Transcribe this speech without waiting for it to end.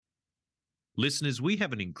Listeners, we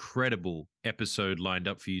have an incredible episode lined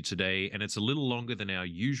up for you today, and it's a little longer than our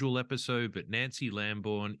usual episode, but Nanci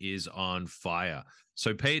Lamborn is on fire.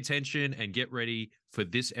 So pay attention and get ready for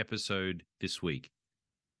this episode this week.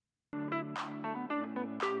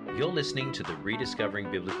 You're listening to the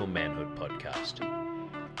Rediscovering Biblical Manhood podcast.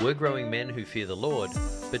 We're growing men who fear the Lord,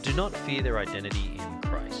 but do not fear their identity in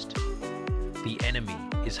Christ. The enemy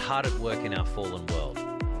is hard at work in our fallen world,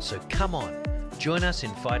 so come on. Join us in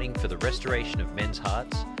fighting for the restoration of men's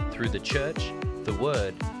hearts through the church, the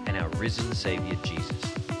word, and our risen Savior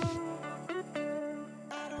Jesus.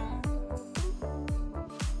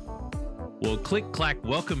 Well, click, clack,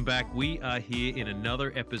 welcome back. We are here in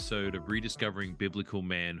another episode of Rediscovering Biblical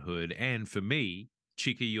Manhood. And for me,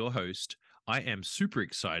 Chika, your host, I am super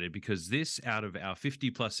excited because this, out of our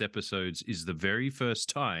 50-plus episodes, is the very first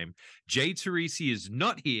time Jay Teresi is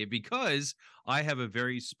not here because I have a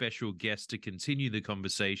very special guest to continue the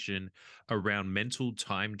conversation around mental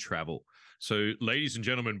time travel. So, ladies and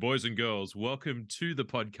gentlemen, boys and girls, welcome to the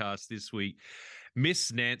podcast this week.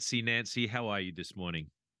 Miss Nanci. Nanci, how are you this morning?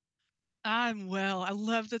 I'm well. I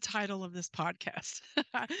love the title of this podcast.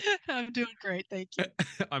 I'm doing great. Thank you.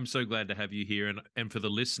 I'm so glad to have you here. And for the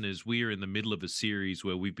listeners, we are in the middle of a series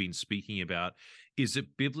where we've been speaking about, is it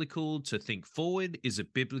biblical to think forward? Is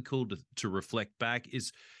it biblical to reflect back?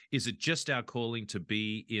 Is it just our calling to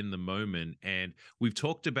be in the moment? And we've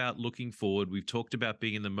talked about looking forward. We've talked about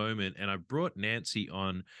being in the moment. And I brought Nanci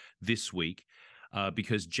on this week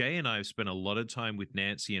because Jay and I have spent a lot of time with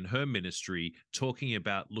Nanci and her ministry talking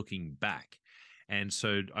about looking back. And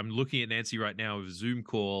so I'm looking at Nanci right now with a Zoom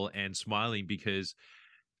call and smiling because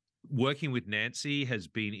working with Nanci has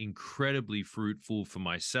been incredibly fruitful for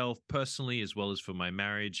myself personally, as well as for my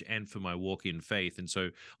marriage and for my walk in faith. And so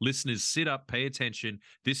listeners, sit up, pay attention.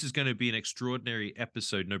 This is going to be an extraordinary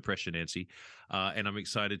episode. No pressure, Nanci. And I'm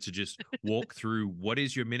excited to just walk through what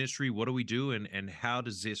is your ministry, what do we do, and how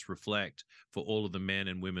does this reflect for all of the men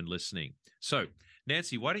and women listening? So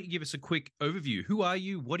Nanci, why don't you give us a quick overview? Who are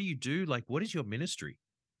you? What do you do? Like, what is your ministry?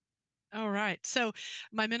 All right. So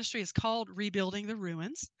my ministry is called Rebuilding the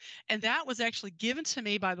Ruins. And that was actually given to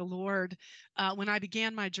me by the Lord when I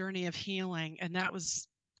began my journey of healing. And that was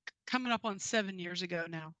coming up on 7 years ago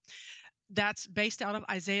now. That's based out of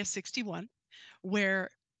Isaiah 61, where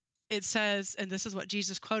it says, and this is what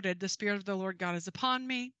Jesus quoted, "The Spirit of the Lord God is upon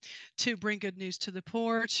me to bring good news to the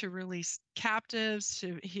poor, to release captives,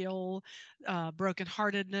 to heal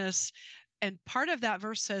brokenheartedness." And part of that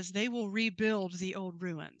verse says, they will rebuild the old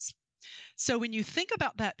ruins. So when you think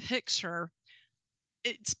about that picture,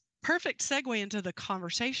 it's perfect segue into the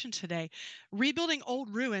conversation today. Rebuilding old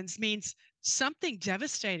ruins means something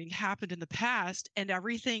devastating happened in the past and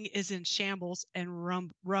everything is in shambles and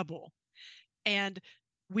rubble. And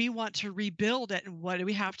we want to rebuild it. And what do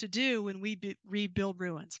we have to do when we rebuild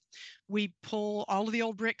ruins? We pull all of the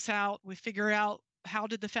old bricks out. We figure out, how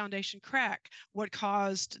did the foundation crack? What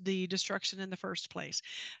caused the destruction in the first place?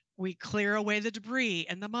 We clear away the debris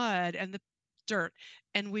and the mud and the dirt,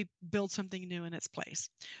 and we build something new in its place.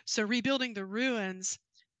 So rebuilding the ruins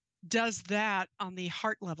does that on the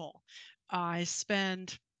heart level. I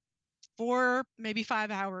spend 4, maybe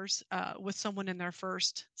 5 hours with someone in their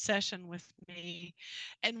first session with me,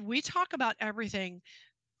 and we talk about everything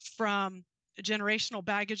from generational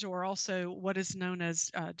baggage, or also what is known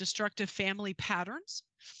as destructive family patterns.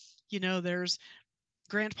 There's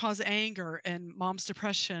grandpa's anger and mom's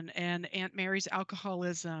depression and Aunt Mary's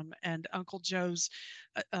alcoholism and Uncle Joe's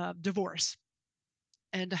divorce,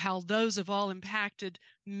 and how those have all impacted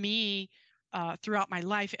me throughout my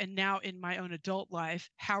life and now in my own adult life.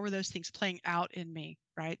 How are those things playing out in me,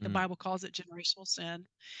 right? The Bible calls it generational sin.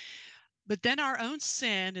 But then our own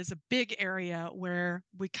sin is a big area where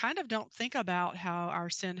we kind of don't think about how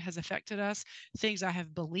our sin has affected us, things I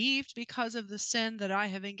have believed because of the sin that I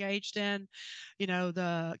have engaged in.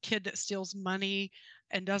 The kid that steals money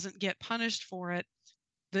and doesn't get punished for it.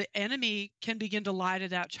 The enemy can begin to lie to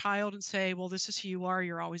that child and say, well, this is who you are.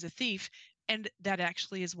 You're always a thief. And that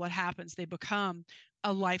actually is what happens. They become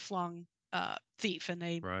a lifelong thief, and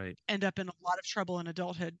they end up in a lot of trouble in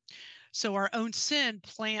adulthood. So our own sin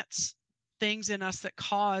plants things in us that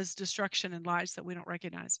cause destruction and lies that we don't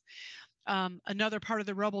recognize. Another part of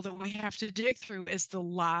the rubble that we have to dig through is the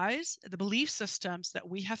lies, the belief systems that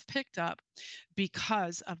we have picked up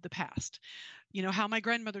because of the past. How my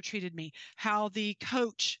grandmother treated me, how the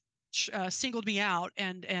coach singled me out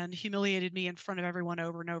and humiliated me in front of everyone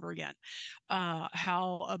over and over again,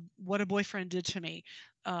 what a boyfriend did to me,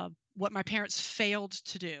 what my parents failed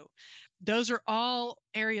to do. those are all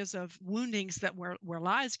areas of woundings that where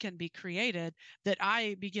lies can be created, that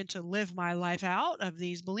I begin to live my life out of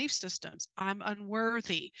these belief systems. I'm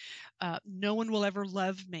unworthy. No one will ever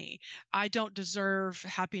love me. I don't deserve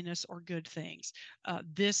happiness or good things.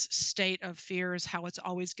 This state of fear is how it's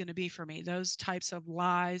always going to be for me. Those types of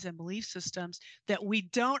lies and belief systems that we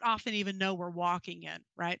don't often even know we're walking in,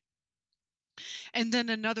 right? And then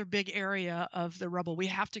another big area of the rubble we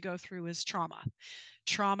have to go through is trauma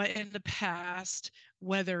in the past,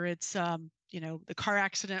 whether it's the car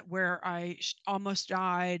accident where I almost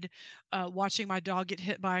died, watching my dog get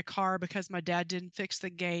hit by a car because my dad didn't fix the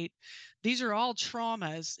gate. These are all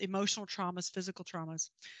traumas, emotional traumas, physical traumas.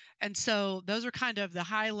 And so those are kind of the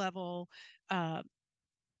high level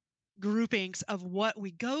groupings of what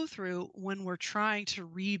we go through when we're trying to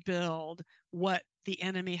rebuild what the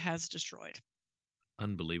enemy has destroyed.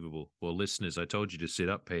 Unbelievable. Well, listeners, I told you to sit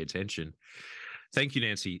up, pay attention. Thank you,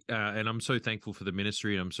 Nanci. And I'm so thankful for the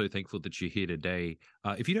ministry, and I'm so thankful that you're here today.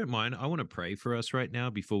 If you don't mind, I want to pray for us right now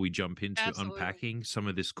before we jump into Absolutely. unpacking some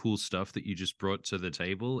of this cool stuff that you just brought to the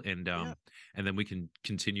table, and Yep. and then we can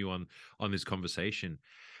continue on this conversation.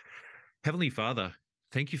 Heavenly Father,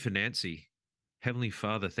 thank you for Nanci. Heavenly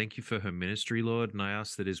Father, thank you for her ministry, Lord. And I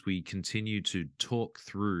ask that as we continue to talk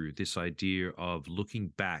through this idea of looking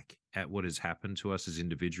back at what has happened to us as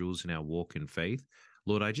individuals in our walk in faith,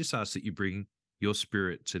 Lord, I just ask that you bring your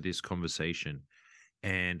spirit to this conversation.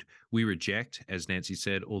 And we reject, as Nanci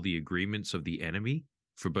said, all the agreements of the enemy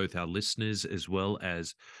for both our listeners as well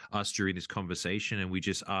as us during this conversation. And we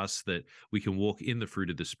just ask that we can walk in the fruit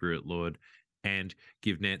of the Spirit, Lord, and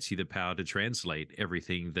give Nanci the power to translate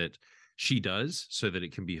everything that she does so that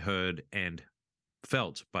it can be heard and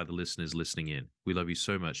felt by the listeners listening in. We love you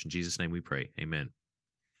so much. In Jesus' name we pray. Amen.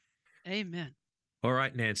 Amen. All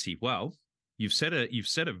right, Nanci. Well, you've set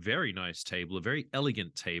a very nice table, a very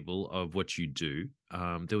elegant table of what you do.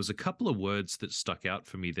 There was a couple of words that stuck out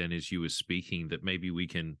for me then as you were speaking that maybe we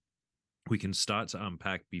can start to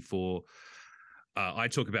unpack before I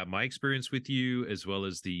talk about my experience with you, as well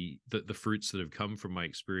as the fruits that have come from my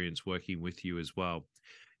experience working with you as well.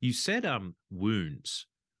 You said wounds.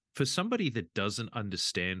 For somebody that doesn't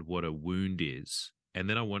understand what a wound is, and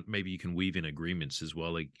then I want maybe you can weave in agreements as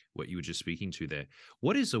well, like what you were just speaking to there.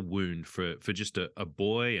 What is a wound for just a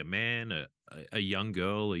boy, a man, a young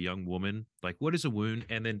girl, a young woman? Like, what is a wound?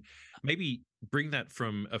 And then maybe bring that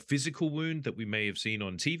from a physical wound that we may have seen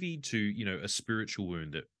on TV to a spiritual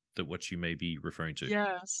wound that what you may be referring to.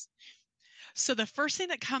 Yes. So the first thing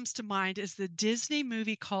that comes to mind is the Disney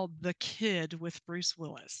movie called The Kid with Bruce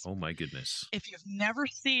Willis. Oh my goodness. If you've never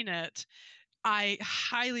seen it, I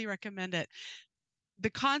highly recommend it. The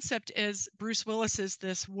concept is Bruce Willis is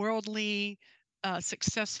this worldly,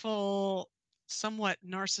 successful, somewhat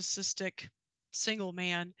narcissistic single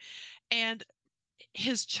man, and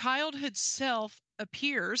his childhood self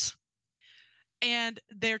appears, and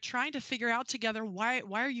they're trying to figure out together why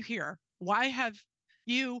are you here? Why have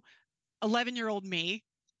you, 11-year-old me,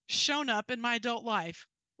 shown up in my adult life?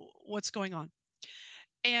 What's going on?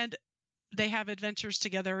 And they have adventures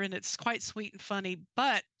together, and it's quite sweet and funny,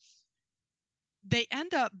 but they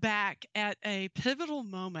end up back at a pivotal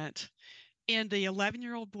moment in the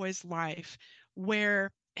 11-year-old boy's life where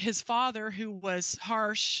his father, who was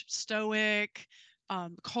harsh, stoic,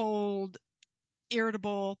 cold,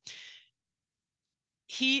 irritable,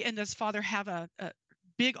 he and his father have a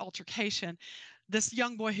big altercation. This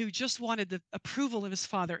young boy who just wanted the approval of his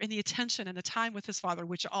father and the attention and the time with his father,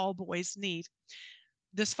 which all boys need.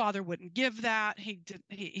 This father wouldn't give that.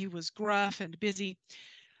 He was gruff and busy.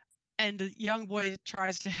 And the young boy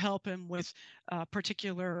tries to help him with a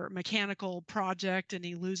particular mechanical project, and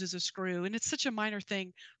he loses a screw. And it's such a minor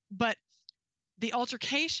thing. But the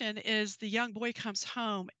altercation is the young boy comes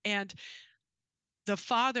home, and the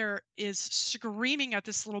father is screaming at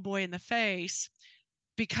this little boy in the face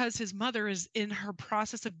because his mother is in her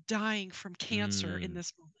process of dying from cancer in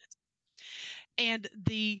this moment. And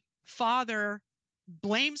the father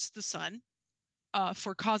blames the son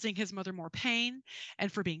for causing his mother more pain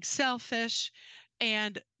and for being selfish.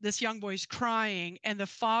 And this young boy's crying, and the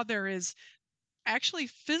father is actually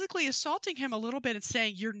physically assaulting him a little bit and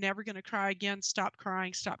saying, "You're never going to cry again. Stop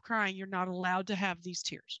crying. Stop crying. You're not allowed to have these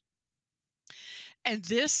tears." And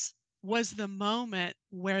this was the moment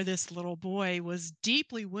where this little boy was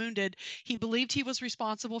deeply wounded. He believed he was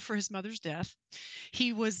responsible for his mother's death.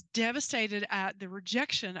 He was devastated at the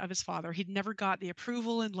rejection of his father. He'd never got the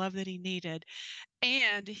approval and love that he needed.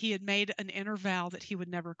 And he had made an inner vow that he would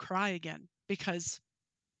never cry again, because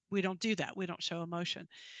we don't do that. We don't show emotion.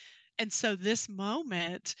 And so this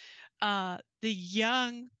moment, the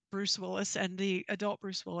young Bruce Willis and the adult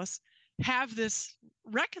Bruce Willis have this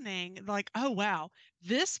reckoning like, oh, wow,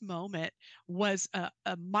 this moment was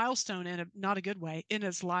a milestone in not a good way in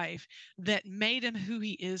his life that made him who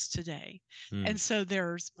he is today. Mm. And so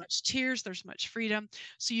there's much tears, there's much freedom.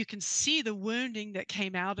 So you can see the wounding that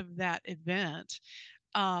came out of that event,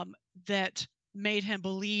 that made him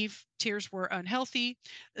believe tears were unhealthy,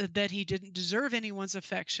 that he didn't deserve anyone's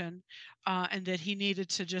affection, and that he needed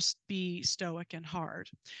to just be stoic and hard.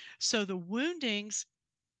 So the woundings,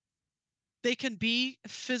 they can be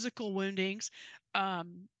physical woundings.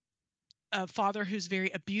 Um, a father who's very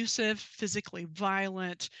abusive, physically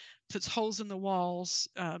violent, puts holes in the walls,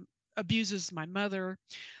 abuses my mother,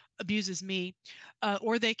 abuses me,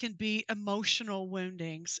 or they can be emotional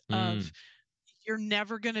woundings of, Mm. you're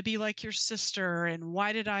never going to be like your sister, and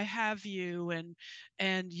why did I have you,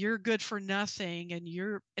 and you're good for nothing, and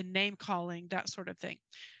you're and name calling, that sort of thing.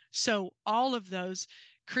 So all of those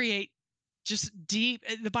create just deep,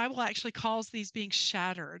 the Bible actually calls these being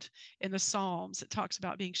shattered. In the Psalms, it talks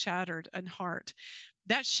about being shattered in heart.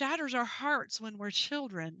 That shatters our hearts when we're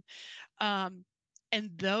children. And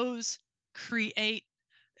those create,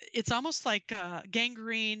 it's almost like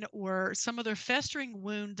gangrene or some other festering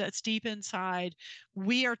wound that's deep inside.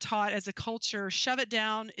 We are taught as a culture, shove it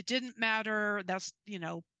down. It didn't matter. That's,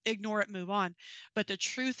 ignore it, move on. But the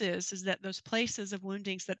truth is that those places of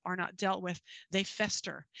woundings that are not dealt with, they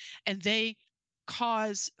fester, and they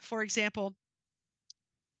cause, for example,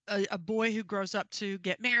 a boy who grows up to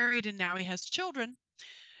get married and now he has children,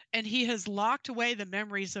 and he has locked away the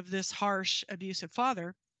memories of this harsh, abusive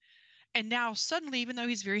father. And now suddenly, even though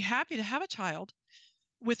he's very happy to have a child,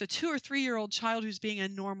 with a 2 or 3 year old child who's being a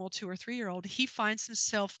normal 2 or 3 year old, he finds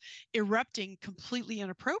himself erupting completely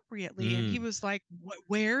inappropriately. And he Mm. was like,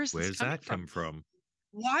 where is Where this does coming that from? come from?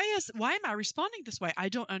 Why am I responding this way? I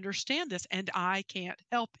don't understand this, and I can't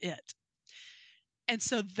help it. And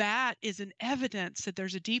so that is an evidence that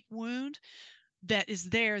there's a deep wound that is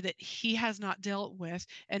there that he has not dealt with,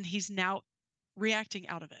 and he's now reacting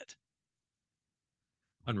out of it.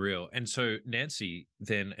 Unreal. And so, Nanci,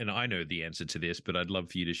 then, and I know the answer to this, but I'd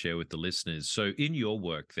love for you to share with the listeners. So, in your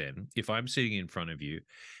work, then, if I'm sitting in front of you,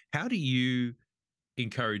 how do you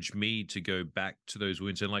encourage me to go back to those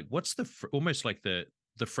wounds? And like, what's the almost like the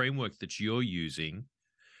framework that you're using?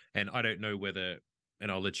 And I don't know whether,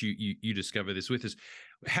 and I'll let you discover this with us.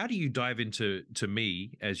 How do you dive into to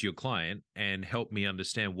me as your client and help me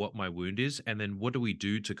understand what my wound is, and then what do we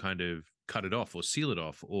do to kind of cut it off or seal it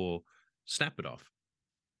off or snap it off?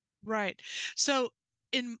 Right. So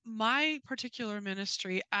in my particular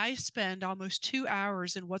ministry, I spend almost 2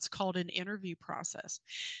 hours in what's called an interview process.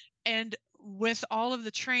 And with all of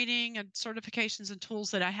the training and certifications and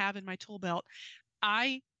tools that I have in my tool belt,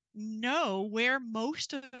 I know where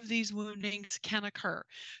most of these woundings can occur.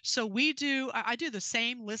 So I do the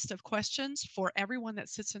same list of questions for everyone that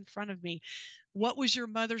sits in front of me. What was your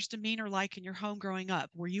mother's demeanor like in your home growing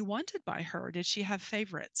up? Were you wanted by her? Did she have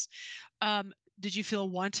favorites? Um, did you feel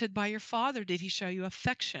wanted by your father? Did he show you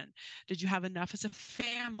affection? Did you have enough as a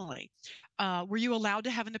family? Were you allowed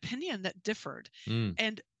to have an opinion that differed? Mm.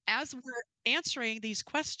 And as we're answering these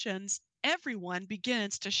questions, everyone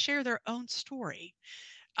begins to share their own story.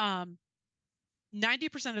 Um,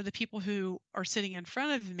 90% of the people who are sitting in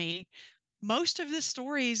front of me, most of this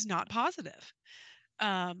story is not positive.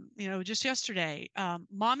 Just yesterday,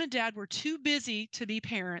 mom and dad were too busy to be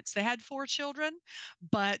parents. They had 4 children,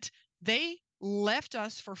 but they left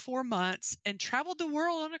us for 4 months and traveled the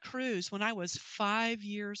world on a cruise when I was 5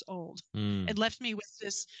 years old Mm. and left me with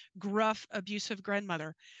this gruff, abusive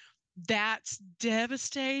grandmother. That's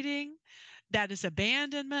devastating. That is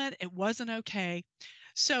abandonment. It wasn't okay.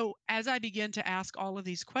 So as I begin to ask all of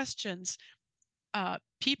these questions,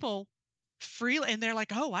 people freely, and they're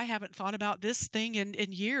like, oh, I haven't thought about this thing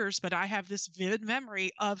in years, but I have this vivid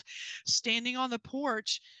memory of standing on the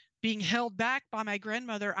porch, being held back by my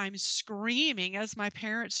grandmother. I'm screaming as my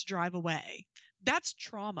parents drive away. That's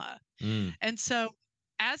trauma. Mm. And so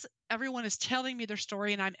as everyone is telling me their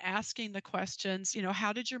story and I'm asking the questions,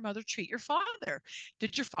 how did your mother treat your father?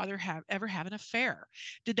 Did your father ever have an affair?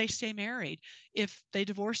 Did they stay married? If they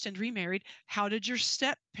divorced and remarried, how did your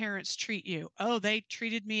step parents treat you? Oh, they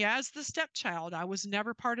treated me as the stepchild. I was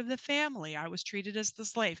never part of the family. I was treated as the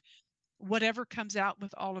slave. Whatever comes out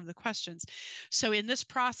with all of the questions. So in this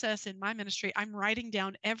process in my ministry, I'm writing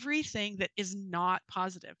down everything that is not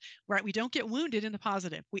positive, right? We don't get wounded in the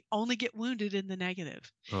positive. We only get wounded in the negative.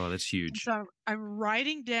 Oh, that's And huge. so I'm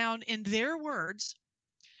writing down in their words,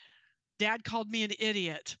 dad called me an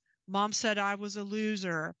idiot. Mom said I was a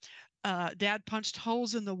loser. Dad punched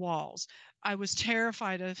holes in the walls. I was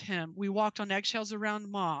terrified of him. We walked on eggshells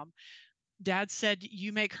around mom. Dad said,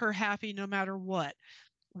 you make her happy no matter what,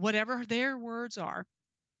 whatever their words are.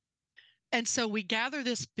 And so we gather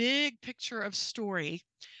this big picture of story,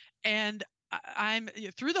 and I'm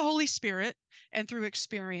through the Holy Spirit and through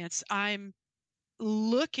experience, I'm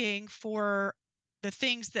looking for the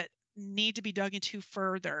things that need to be dug into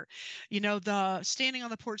further. The standing on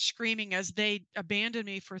the porch screaming as they abandoned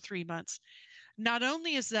me for 3 months. Not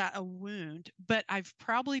only is that a wound, but I've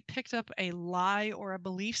probably picked up a lie or a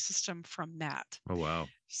belief system from that, Oh, wow.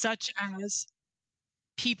 such as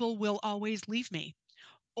people will always leave me,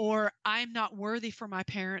 or I'm not worthy for my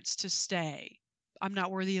parents to stay. I'm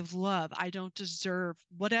not worthy of love. I don't deserve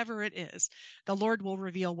whatever it is. The Lord will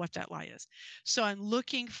reveal what that lie is. So I'm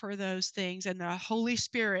looking for those things. And the Holy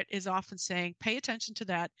Spirit is often saying, pay attention to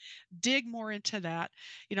that, dig more into that.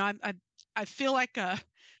 I feel like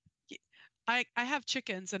I have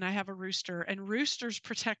chickens and I have a rooster, and roosters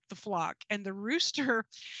protect the flock. And the rooster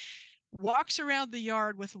walks around the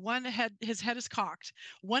yard with one head, his head is cocked.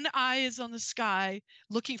 One eye is on the sky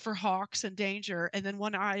looking for hawks and danger, and then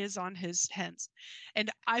one eye is on his hens. And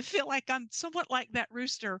I feel like I'm somewhat like that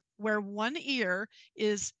rooster, where one ear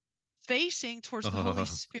is facing towards the Holy Oh,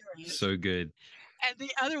 Spirit, so good. and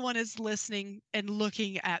the other one is listening and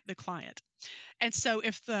looking at the client. And so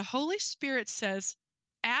if the Holy Spirit says,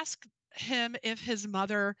 ask him if his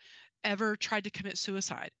mother ever tried to commit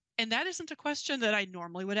suicide. And that isn't a question that I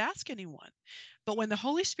normally would ask anyone. But when the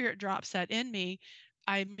Holy Spirit drops that in me,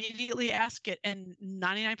 I immediately ask it. And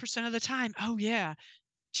 99% of the time, oh, yeah,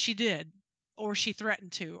 she did, or she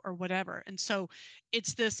threatened to, or whatever. And so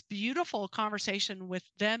it's this beautiful conversation with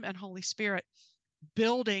them and Holy Spirit,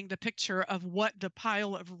 building the picture of what the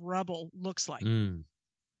pile of rubble looks like. Mm.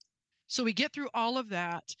 So we get through all of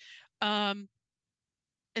that.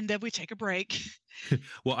 And then we take a break.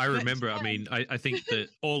 Well, I But remember, I then, mean, I think that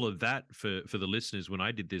all of that for the listeners, when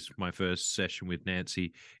I did this, my first session with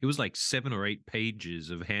Nanci, it was like 7 or 8 pages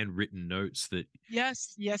of handwritten notes that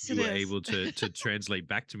yes, you it were is. able to translate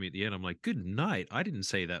back to me at the end. I'm like, good night. I didn't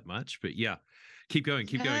say that much, but yeah, keep going,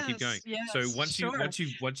 keep going, keep going. So Yes, sure.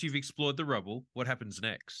 once you've explored the rubble, what happens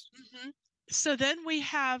next? So then we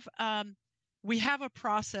have a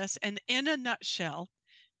process, and in a nutshell,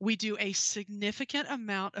 we do a significant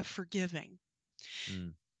amount of forgiving.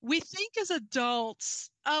 Mm. We think as adults,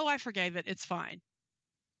 oh, I forgave it, it's fine.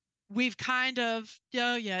 We've kind of,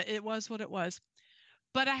 oh yeah, it was what it was.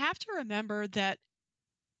 But I have to remember that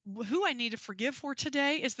who I need to forgive for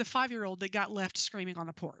today is the 5-year-old that got left screaming on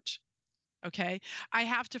the porch. Okay. I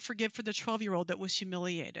have to forgive for the 12-year-old that was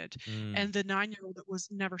humiliated, Mm. and the 9-year-old that was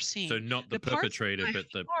never So seen. not the The parts of perpetrator, my but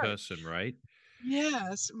the heart. person, right?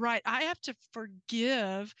 Yes, right. I have to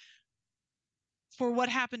forgive for what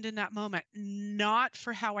happened in that moment, not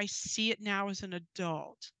for how I see it now as an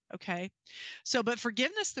adult. Okay. So, but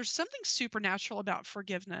forgiveness, there's something supernatural about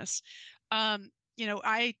forgiveness.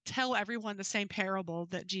 I tell everyone the same parable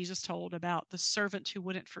that Jesus told about the servant who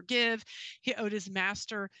wouldn't forgive. He owed his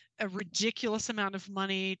master a ridiculous amount of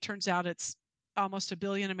money. Turns out it's almost $1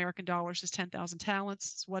 billion American dollars, is 10,000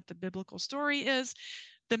 talents, is what the biblical story is.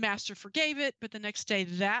 The master forgave it, but the next day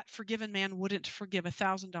that forgiven man wouldn't forgive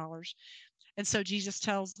 $1,000. And so Jesus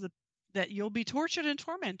tells that you'll be tortured and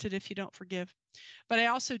tormented if you don't forgive. But I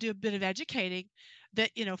also do a bit of educating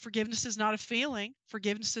that, forgiveness is not a feeling.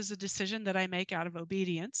 Forgiveness is a decision that I make out of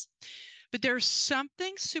obedience. But there's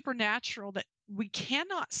something supernatural that we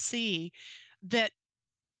cannot see that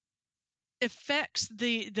affects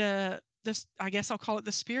the I guess I'll call it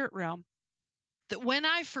the spirit realm. That when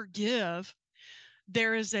I forgive,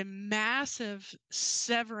 there is a massive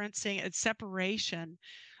severancing and separation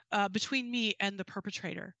between me and the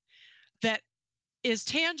perpetrator that is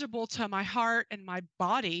tangible to my heart and my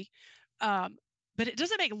body, but it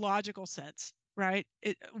doesn't make logical sense, right?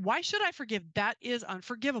 Why should I forgive? That is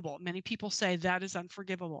unforgivable. Many people say that is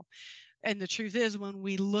unforgivable. And the truth is, when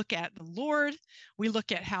we look at the Lord, we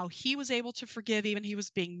look at how he was able to forgive, even he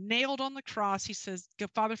was being nailed on the cross. He says,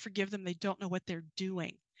 Father, forgive them. They don't know what they're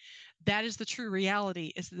doing. That is the true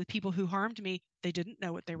reality, is that the people who harmed me, they didn't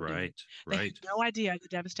know what they were doing. They had no idea the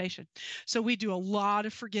devastation. So we do a lot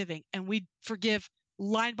of forgiving, and we forgive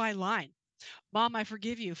line by line. Mom, I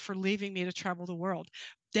forgive you for leaving me to travel the world.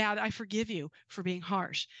 Dad, I forgive you for being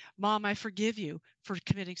harsh. Mom, I forgive you for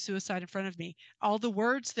committing suicide in front of me. All the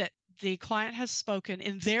words that the client has spoken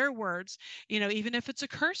in their words, even if it's a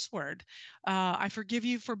curse word, I forgive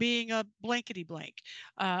you for being a blankety blank.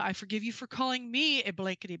 I forgive you for calling me a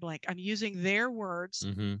blankety blank. I'm using their words.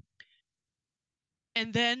 Mm-hmm.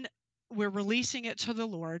 And then we're releasing it to the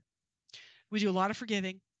Lord. We do a lot of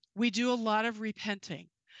forgiving. We do a lot of repenting.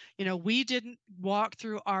 We didn't walk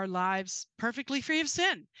through our lives perfectly free of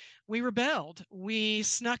sin. We rebelled. We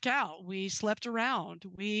snuck out. We slept around.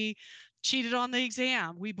 We cheated on the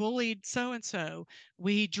exam. We bullied so and so.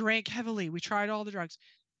 We drank heavily. We tried all the drugs.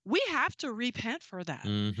 We have to repent for that.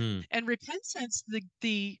 Mm-hmm. And repentance,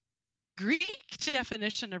 the Greek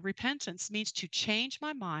definition of repentance means to change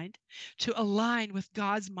my mind to align with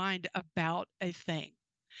God's mind about a thing.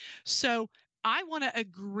 So I want to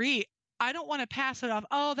agree. I don't want to pass it off.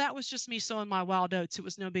 Oh, that was just me sowing my wild oats. It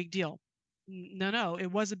was no big deal. No,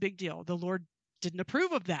 it was a big deal. The Lord didn't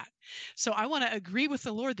approve of that. So I want to agree with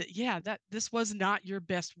the Lord that, yeah, that this was not your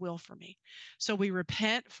best will for me. So we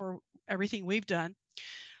repent for everything we've done.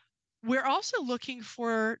 We're also looking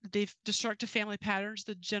for the destructive family patterns,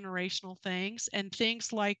 the generational things, and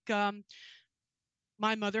things like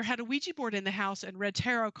my mother had a Ouija board in the house and read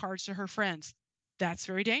tarot cards to her friends. That's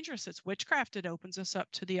very dangerous. It's witchcraft. It opens us up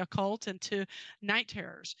to the occult and to night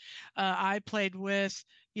terrors. I played with,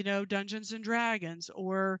 Dungeons and Dragons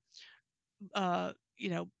or, uh, you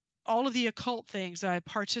know, all of the occult things. I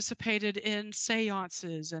participated in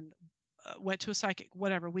seances and went to a psychic,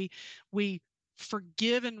 whatever. We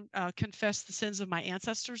forgive and confess the sins of my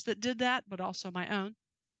ancestors that did that, but also my own.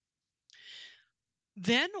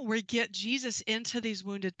 Then we get Jesus into these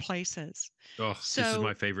wounded places. Oh, this is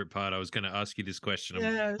my So, favorite part. I was going to ask you this question. I'm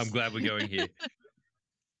yes. glad we're going here.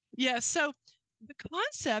 Yeah. So the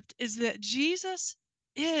concept is that Jesus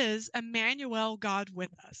is Emmanuel, God with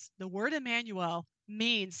us. The word Emmanuel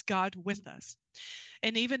means God with us.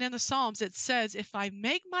 And even in the Psalms, it says, if I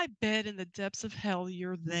make my bed in the depths of hell,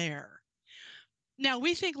 you're there. Now,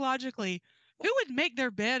 we think logically, who would make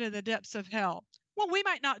their bed in the depths of hell? Well, we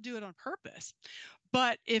might not do it on purpose.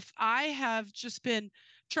 But if I have just been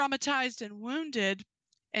traumatized and wounded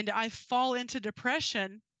and I fall into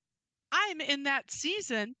depression, I'm in that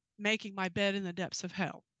season making my bed in the depths of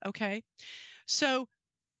hell. Okay. So,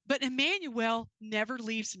 but Emmanuel never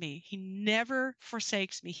leaves me. He never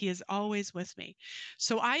forsakes me. He is always with me.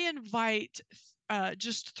 So I invite,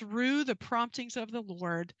 just through the promptings of the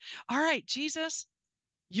Lord, all right, Jesus,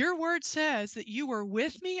 your word says that you were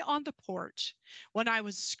with me on the porch when I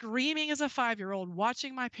was screaming as a 5-year-old,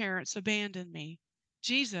 watching my parents abandon me.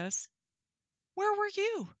 Jesus, where were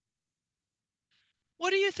you?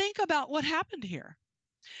 What do you think about what happened here?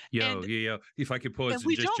 Yo, And yeah, yeah. If I could pause and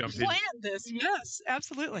we just don't jump in plan this. Yes,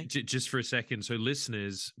 absolutely. just for a second. So,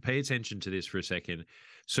 listeners, pay attention to this for a second.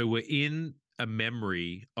 So, we're in a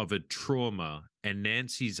memory of a trauma, and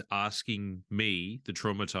Nancy's asking me, the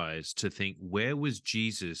traumatized, to think, where was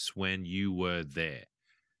Jesus when you were there?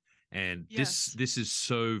 And this Yes. this is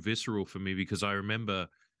so visceral for me because I remember,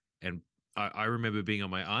 and I remember being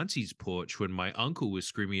on my auntie's porch when my uncle was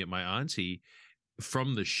screaming at my auntie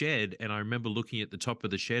from the shed, and I remember looking at the top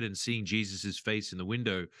of the shed and seeing Jesus's face in the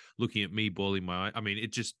window, looking at me, bawling my eye. I mean,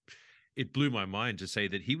 it blew my mind to say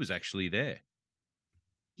that he was actually there.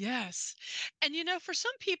 Yes. And for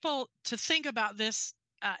some people to think about this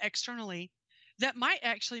externally, that might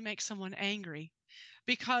actually make someone angry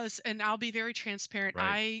because, and I'll be very transparent,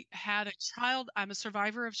 Right. I had a child, I'm a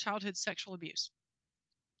survivor of childhood sexual abuse.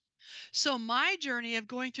 So my journey of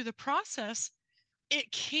going through the process,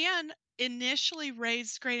 it can initially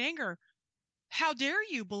raise great anger. How dare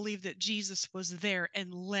you believe that Jesus was there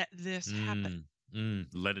and let this happen?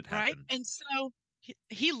 Let it Right. happen. And so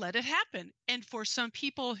he let it happen. And for some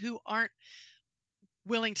people who aren't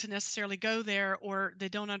willing to necessarily go there or they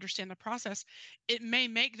don't understand the process, it may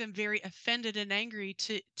make them very offended and angry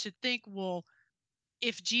to think, well,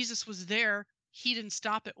 if Jesus was there, he didn't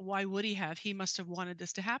stop it. Why would he have? He must have wanted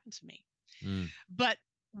this to happen to me. Mm, But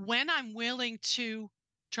when I'm willing to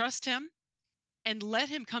trust him and let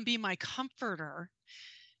him come be my comforter,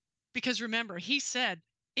 because remember, he said,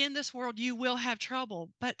 in this world you will have trouble,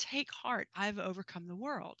 but take heart, I've overcome the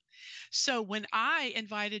world. So when I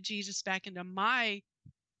invited Jesus back into my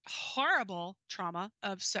horrible trauma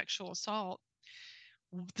of sexual assault,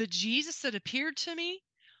 the Jesus that appeared to me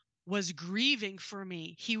was grieving for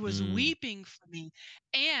me. He was mm, weeping for me.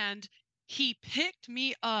 And he picked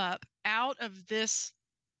me up out of this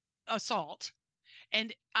assault.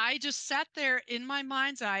 And I just sat there in my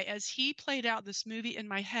mind's eye as he played out this movie in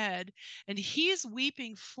my head. And he's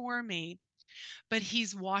weeping for me, but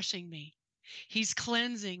he's washing me. He's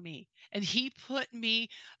cleansing me. And he put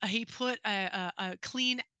a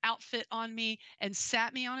clean outfit on me and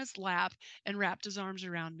sat me on his lap and wrapped his arms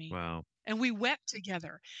around me. wow. And we wept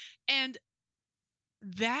together. And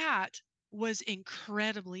that was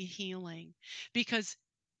incredibly healing because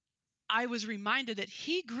I was reminded that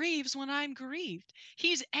he grieves when I'm grieved.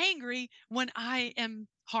 He's angry when I am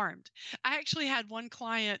harmed. I actually had one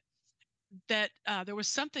client that there was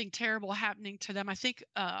something terrible happening to them. I think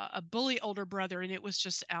a bully older brother, and it was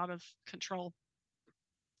just out of control.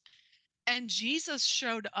 And Jesus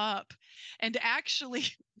showed up, and actually,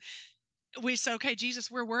 we said, "Okay,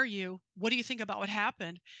 Jesus, where were you? What do you think about what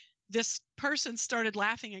happened?" This person started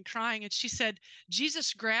laughing and crying, and she said,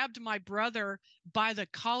 "Jesus grabbed my brother by the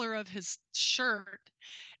collar of his shirt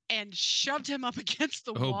and shoved him up against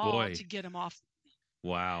the Oh wall boy. to get him off."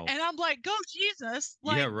 Wow. And I'm like, "Go, Jesus."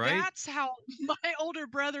 Yeah, Like, right? that's how my older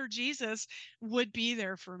brother Jesus would be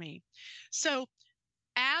there for me. So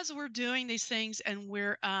as we're doing these things and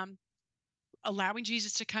we're allowing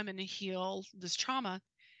Jesus to come in and heal this trauma,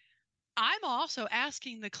 I'm also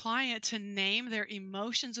asking the client to name their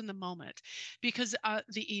emotions in the moment, because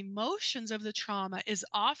the emotions of the trauma is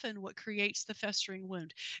often what creates the festering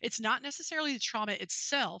wound. It's not necessarily the trauma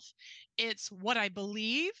itself, it's what I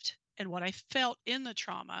believed and what I felt in the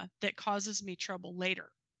trauma that causes me trouble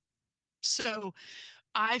later. So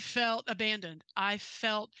I felt abandoned. I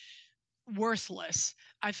felt worthless.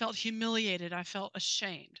 I felt humiliated. I felt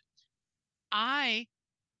ashamed. I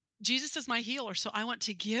Jesus is my healer, so I want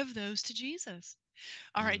to give those to Jesus.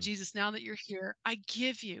 All right, Mm. Jesus, now that you're here, I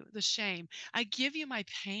give you the shame. I give you my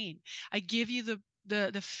pain. I give you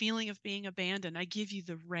the feeling of being abandoned. I give you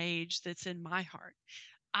the rage that's in my heart.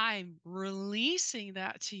 I'm releasing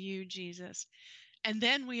that to you, Jesus. And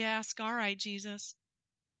then we ask, all right, Jesus,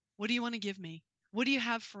 what do you want to give me? What do you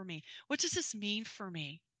have for me? What does this mean for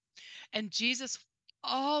me? And Jesus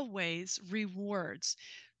always rewards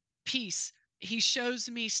peace. He shows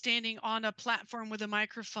me standing on a platform with a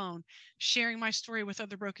microphone, sharing my story with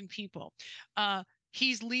other broken people.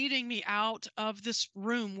 He's leading me out of this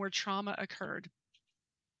room where trauma occurred.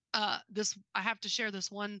 This I have to share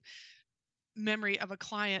this one memory of a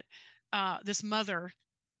client. This mother,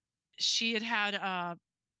 she had had a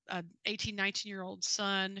 18, 19-year-old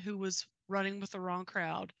son who was running with the wrong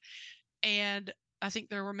crowd, and I think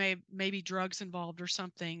there were maybe drugs involved or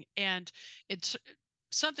something. And it's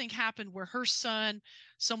something happened where her son,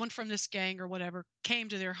 someone from this gang or whatever, came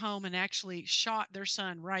to their home and actually shot their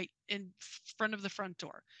son right in front of the front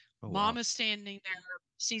door. Oh Mom wow. is standing there,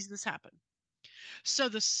 sees this happen. So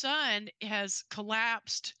the son has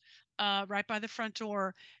collapsed right by the front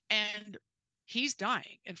door, and he's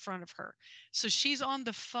dying in front of her. So she's on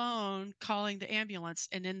the phone calling the ambulance.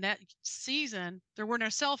 And in that season, there were no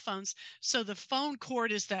cell phones. So the phone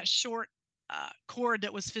cord is that short cord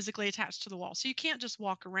that was physically attached to the wall. So you can't just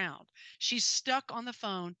walk around. She's stuck on the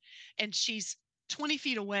phone, and she's 20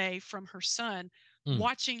 feet away from her son, Mm.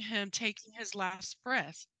 watching him taking his last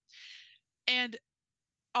breath. And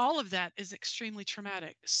all of that is extremely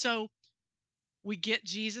traumatic. So we get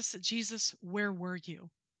Jesus. Jesus, where were you?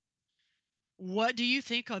 What do you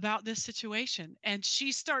think about this situation? And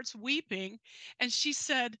she starts weeping, and she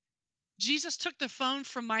said, Jesus took the phone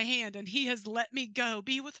from my hand and he has let me go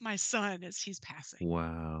be with my son as he's passing.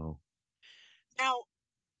 Wow. Now,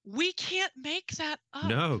 we can't make that up.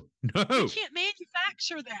 No, We no. can't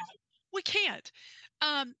manufacture that. We can't.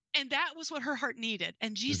 And that was what her heart needed.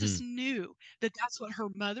 And Jesus Mhm. knew that that's what her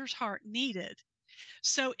mother's heart needed.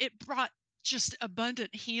 So it brought just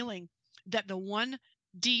abundant healing, that the one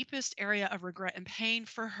deepest area of regret and pain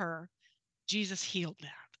for her, Jesus healed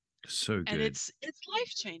that. So And good. it's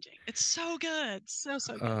life-changing. It's so good. So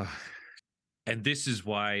good. Uh, and this is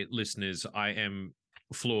why, listeners, I am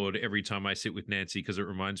floored every time I sit with Nanci, because it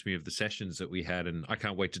reminds me of the sessions that we had. And I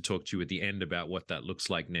can't wait to talk to you at the end about what that looks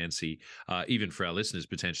like, Nanci, even for our listeners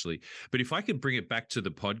potentially. But if I could bring it back to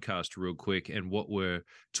the podcast real quick and what we're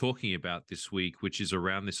talking about this week, which is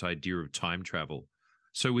around this idea of time travel.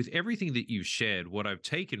 So, with everything that you've shared, what I've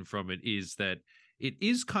taken from it is that it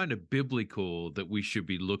is kind of biblical that we should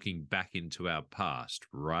be looking back into our past,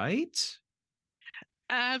 right?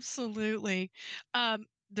 Absolutely.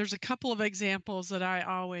 There's a couple of examples that I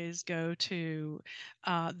always go to.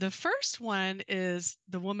 The first one is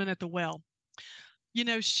the woman at the well. You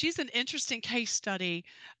know, she's an interesting case study.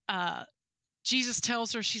 Uh, Jesus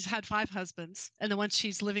tells her she's had 5 husbands, and the one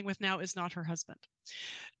she's living with now is not her husband.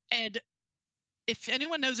 And if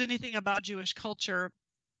anyone knows anything about Jewish culture,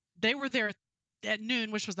 they were there at noon,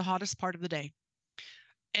 which was the hottest part of the day.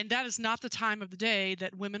 And that is not the time of the day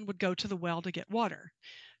that women would go to the well to get water,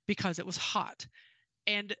 because it was hot.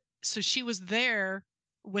 And so she was there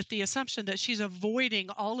with the assumption that she's avoiding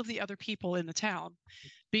all of the other people in the town,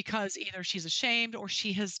 because either she's ashamed or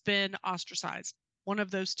she has been ostracized. One of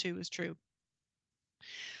those two is true.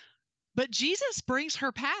 But Jesus brings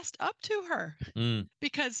her past up to her,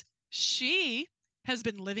 because she has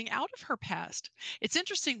been living out of her past. It's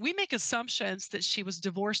interesting. We make assumptions that she was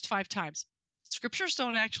divorced 5 times. Scriptures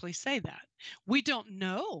don't actually say that. We don't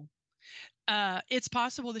know. It's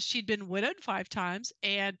possible that she'd been widowed 5 times,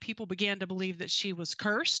 and people began to believe that she was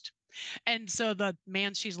cursed. And so the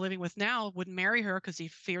man she's living with now wouldn't marry her because he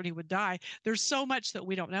feared he would die. There's so much that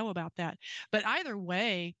we don't know about that. But either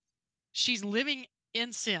way, she's living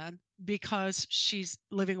in sin because she's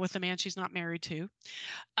living with a man she's not married to.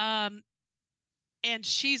 Um, and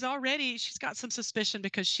she's got some suspicion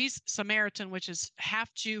because she's Samaritan, which is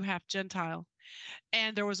half Jew, half Gentile.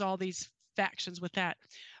 And there was all these factions with that.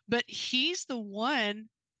 But he's the one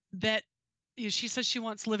that, she says she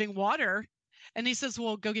wants living water. And he says,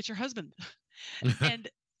 well, go get your husband. And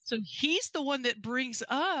so he's the one that brings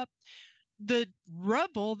up the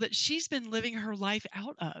rubble that she's been living her life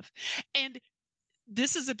out of. And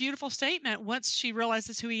this is a beautiful statement. Once she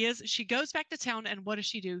realizes who he is, she goes back to town. And what does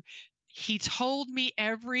she do? He told me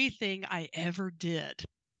everything I ever did.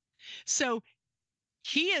 So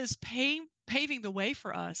he is paving the way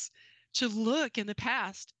for us to look in the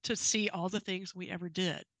past to see all the things we ever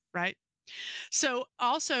did, right? So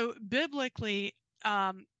also biblically,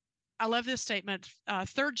 I love this statement.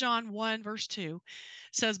 3 John 1 verse 2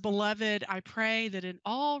 says, "Beloved, I pray that in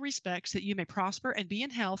all respects that you may prosper and be in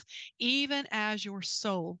health, even as your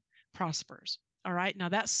soul prospers." All right. Now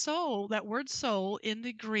that soul, that word soul in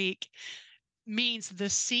the Greek means the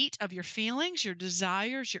seat of your feelings, your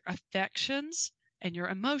desires, your affections, and your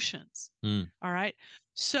emotions. All right.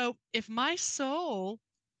 So if my soul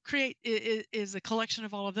is a collection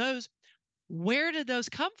of all of those, where did those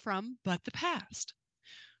come from but the past?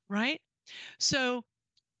 Right? So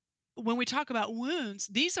when we talk about wounds,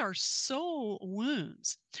 these are soul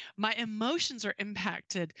wounds. My emotions are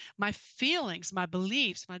impacted, my feelings, my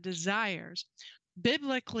beliefs, my desires.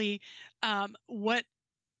 Biblically, what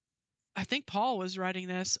I think Paul was writing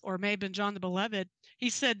this, or may have been John the Beloved, he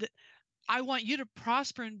said, I want you to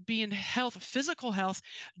prosper and be in health, physical health,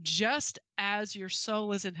 just as your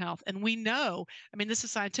soul is in health. And we know, I mean, this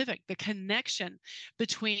is scientific, the connection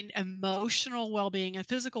between emotional well-being and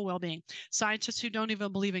physical well-being. Scientists who don't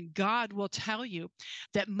even believe in God will tell you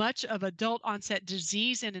that much of adult onset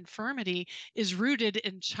disease and infirmity is rooted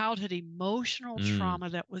in childhood emotional trauma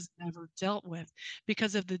that was never dealt with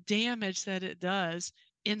because of the damage that it does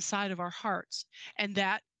inside of our hearts. And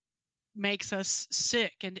that makes us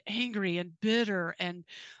sick and angry and bitter and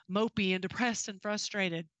mopey and depressed and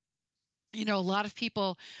frustrated. You know, a lot of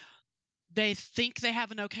people, they think they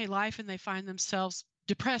have an okay life and they find themselves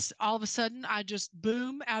depressed. All of a sudden, I just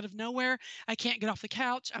boom out of nowhere. I can't get off the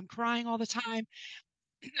couch. I'm crying all the time.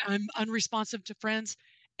 I'm unresponsive to friends,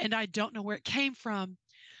 and I don't know where it came from.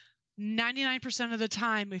 99% of the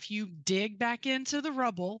time, if you dig back into the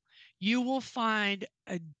rubble, you will find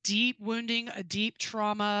a deep wounding, a deep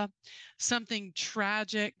trauma, something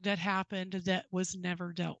tragic that happened that was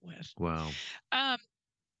never dealt with. Wow.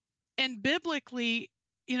 And biblically,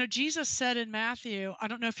 you know, Jesus said in Matthew, I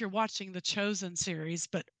don't know if you're watching the Chosen series,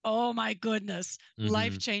 but oh my goodness,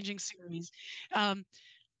 life-changing series.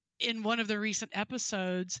 In one of the recent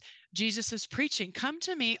episodes, Jesus is preaching, "Come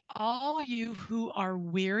to me, all you who are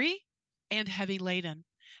weary and heavy laden,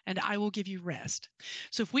 and I will give you rest."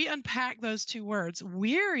 So if we unpack those two words,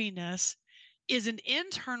 weariness is an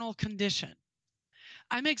internal condition.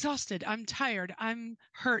 I'm exhausted, I'm tired, I'm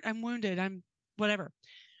hurt, I'm wounded, I'm whatever.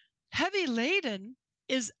 Heavy laden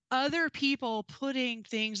is other people putting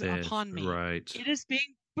things upon me. Right. It is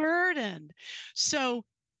being burdened. So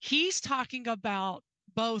he's talking about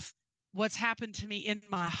both what's happened to me in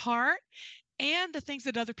my heart and the things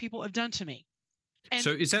that other people have done to me. And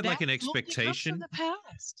so is that like an only comes expectation? from the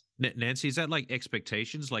past. Nanci, is that like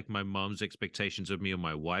expectations, like my mom's expectations of me or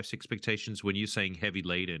my wife's expectations? When you're saying heavy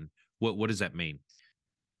laden, what does that mean?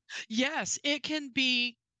 Yes, it can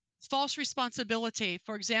be false responsibility.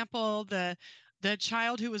 For example, the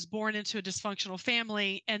child who was born into a dysfunctional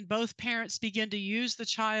family and both parents begin to use the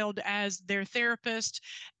child as their therapist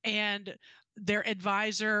and their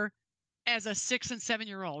advisor as a 6 and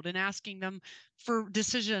 7-year-old and asking them for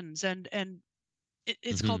decisions and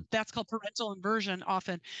it's called parental inversion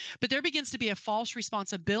often. But there begins to be a false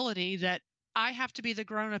responsibility that I have to be the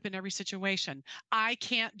grown up in every situation. I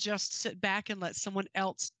can't just sit back and let someone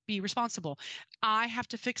else be responsible. I have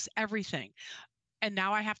to fix everything. And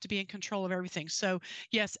now I have to be in control of everything. So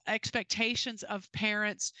yes, expectations of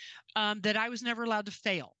parents that I was never allowed to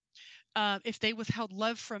fail. If they withheld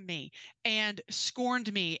love from me and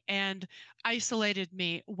scorned me and isolated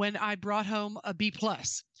me when I brought home a B+,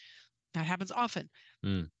 that happens often.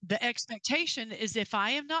 The expectation is if I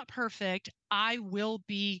am not perfect, I will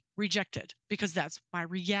be rejected because that's my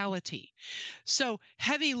reality. So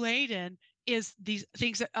heavy laden is these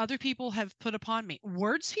things that other people have put upon me.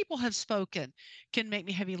 Words people have spoken can make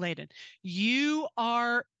me heavy laden. You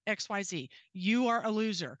are XYZ. You are a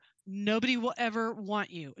loser. Nobody will ever want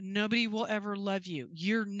you. Nobody will ever love you.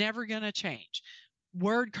 You're never going to change.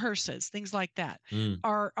 Word curses, things like that,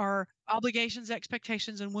 are obligations,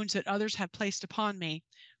 expectations, and wounds that others have placed upon me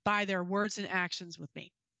by their words and actions with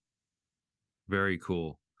me. Very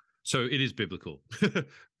cool. So it is biblical,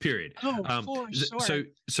 period. Oh, for sure.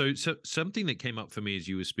 So something that came up for me as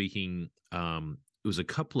you were speaking, it was a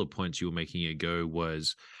couple of points you were making ago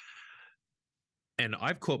was, and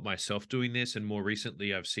I've caught myself doing this, and more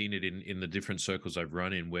recently I've seen it in the different circles I've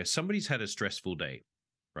run in, where somebody's had a stressful day,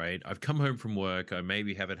 right? I've come home from work, I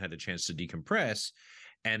maybe haven't had a chance to decompress,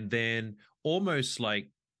 and then almost like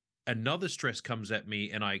another stress comes at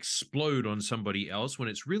me and I explode on somebody else, when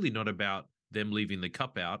it's really not about them leaving the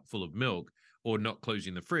cup out full of milk or not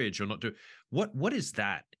closing the fridge or not do what is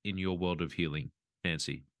that in your world of healing,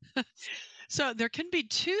 Nanci? So there can be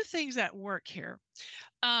two things at work here.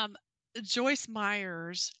 Joyce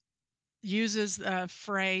Myers uses a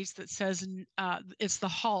phrase that says it's the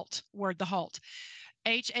HALT word, the HALT,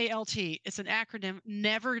 HALT. It's an acronym.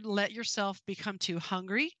 Never let yourself become too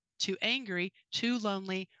hungry, too angry, too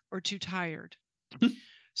lonely, or too tired.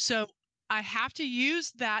 So I have to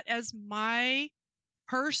use that as my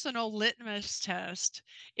personal litmus test.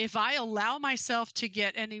 If I allow myself to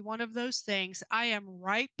get any one of those things, I am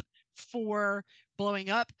ripe for blowing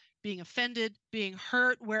up, being offended, being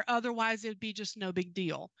hurt, where otherwise it would be just no big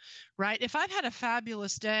deal, right? If I've had a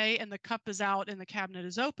fabulous day and the cup is out and the cabinet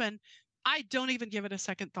is open, I don't even give it a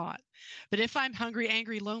second thought. But if I'm hungry,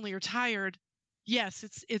 angry, lonely, or tired, yes,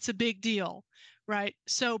 it's a big deal, right?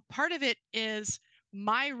 So part of it is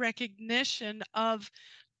my recognition of,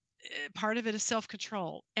 part of it is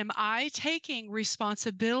self-control. Am I taking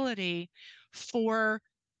responsibility for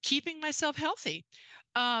keeping myself healthy?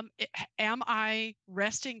 Am I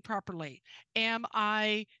resting properly? Am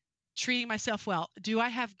I treating myself well? Do I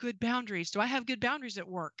have good boundaries? Do I have good boundaries at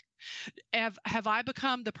work? Have I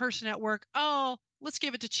become the person at work? Oh, let's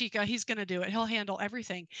give it to Chica. He's going to do it. He'll handle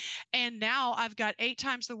everything. And now I've got 8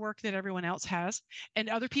 times the work that everyone else has, and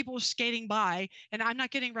other people are skating by, and I'm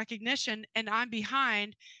not getting recognition, and I'm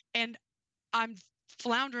behind, and I'm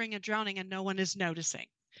floundering and drowning, and no one is noticing.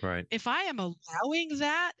 Right. If I am allowing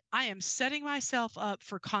that, I am setting myself up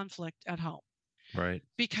for conflict at home. Right.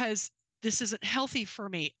 Because this isn't healthy for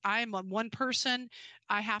me. I'm one person.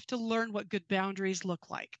 I have to learn what good boundaries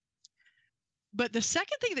look like. But the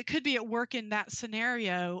second thing that could be at work in that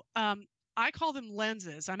scenario, I call them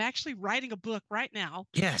lenses. I'm actually writing a book right now.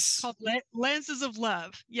 Yes. Called Lenses of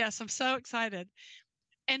Love. Yes, I'm so excited.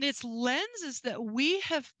 And it's lenses that we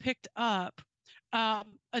have picked up.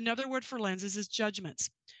 Another word for lenses is judgments.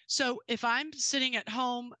 So if I'm sitting at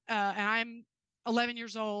home and I'm 11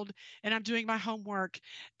 years old and I'm doing my homework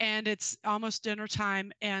and it's almost dinner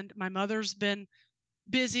time and my mother's been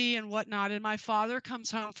busy and whatnot, and my father comes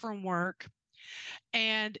home from work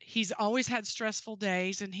and he's always had stressful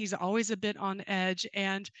days and he's always a bit on edge,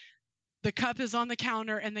 and the cup is on the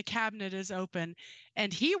counter and the cabinet is open,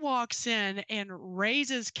 and he walks in and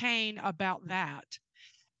raises Cain about that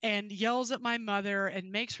and yells at my mother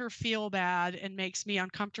and makes her feel bad and makes me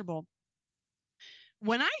uncomfortable.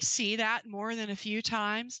 When I see that more than a few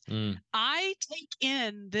times, I take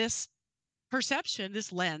in this perception,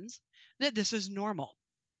 this lens, that this is normal.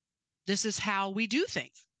 This is how we do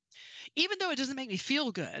things. Even though it doesn't make me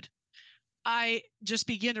feel good, I just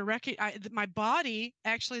begin to recognize my body.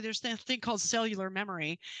 Actually, there's this thing called cellular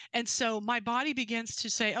memory. And so my body begins to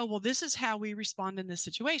say, oh, well, this is how we respond in this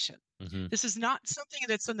situation. Mm-hmm. This is not something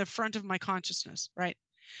that's in the front of my consciousness, right?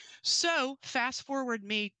 So fast forward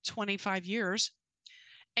me 25 years,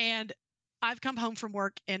 and I've come home from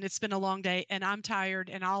work and it's been a long day and I'm tired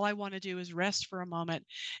and all I want to do is rest for a moment.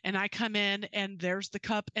 And I come in and there's the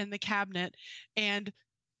cup and the cabinet and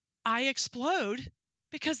I explode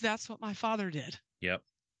because that's what my father did. Yep.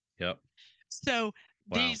 So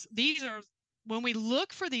these are, when we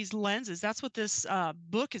look for these lenses, that's what this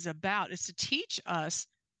book is about, is to teach us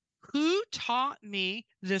who taught me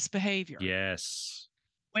this behavior. Yes.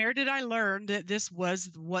 Where did I learn that this was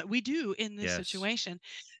what we do in this situation?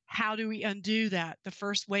 How do we undo that? The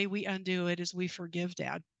first way we undo it is we forgive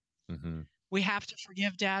Dad. Mm-hmm. We have to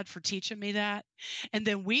forgive Dad for teaching me that. And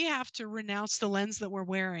then we have to renounce the lens that we're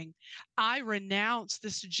wearing. I renounce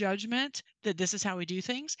this judgment that this is how we do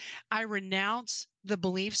things. I renounce the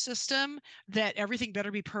belief system that everything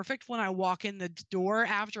better be perfect when I walk in the door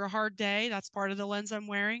after a hard day. That's part of the lens I'm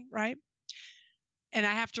wearing, right? And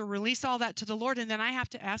I have to release all that to the Lord. And then I have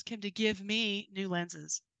to ask him to give me new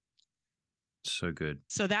lenses. So good.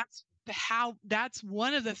 So that's how that's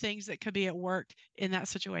one of the things that could be at work in that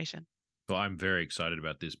situation. Well, I'm very excited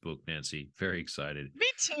about this book, Nanci. Very excited. Me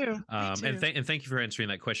too. Me too. And thank you for answering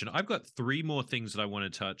that question. I've got three more things that I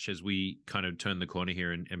want to touch as we kind of turn the corner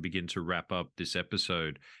here and begin to wrap up this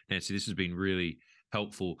episode. Nanci, this has been really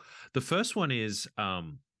helpful. The first one is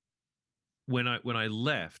when I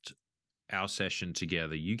left our session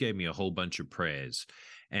together, you gave me a whole bunch of prayers,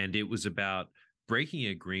 and it was about breaking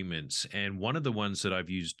agreements. And one of the ones that I've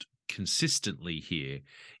used consistently here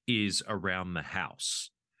is around the house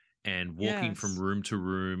and walking from Yes. room to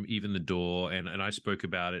room, even the door. And I spoke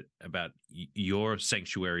about it, about your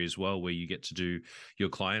sanctuary as well, where you get to do your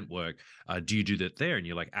client work. Do you do that there? And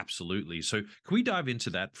you're like, absolutely. So can we dive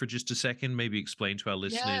into that for just a second? Maybe explain to our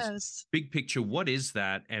listeners, Yes. big picture, what is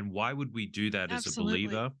that? And why would we do that as a Absolutely.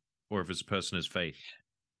 believer or if as a person of faith?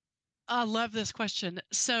 I love this question.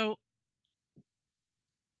 So,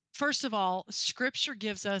 first of all, scripture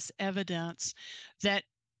gives us evidence that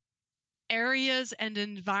areas and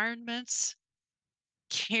environments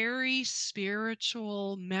carry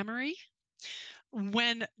spiritual memory.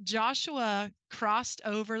 When Joshua crossed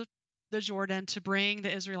over the Jordan to bring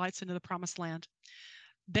the Israelites into the promised land,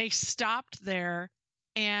 they stopped there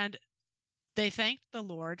and they thanked the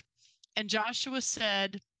Lord. And Joshua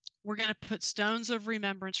said, we're going to put stones of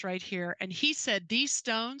remembrance right here. And he said, these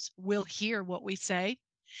stones will hear what we say,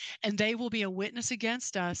 and they will be a witness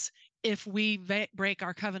against us if we break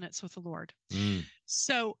our covenants with the Lord.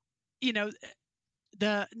 So,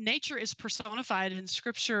 the nature is personified in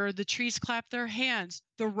scripture. The trees clap their hands.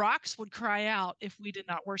 The rocks would cry out if we did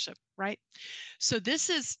not worship, right? So this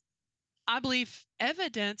is, I believe,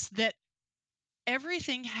 evidence that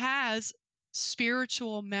everything has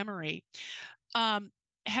spiritual memory.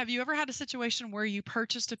 Have you ever had a situation where you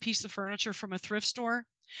purchased a piece of furniture from a thrift store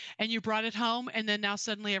and you brought it home, and then now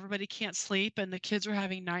suddenly everybody can't sleep and the kids are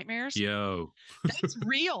having nightmares? Yo. That's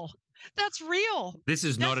real. That's real. This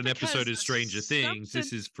is That's not an episode of Stranger Things. This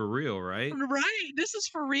something, is for real, right? right? This is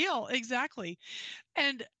for real. Exactly.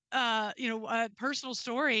 And, a personal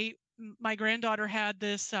story, my granddaughter had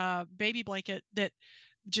this baby blanket that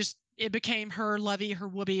just, it became her lovey, her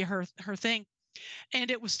whoopee, her thing. And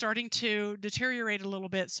it was starting to deteriorate a little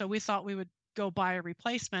bit. So we thought we would go buy a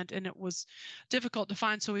replacement, and it was difficult to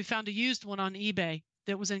find. So we found a used one on eBay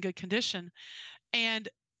that was in good condition. And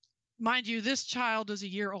mind you, this child was a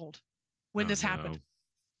year old when this happened.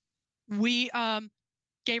 We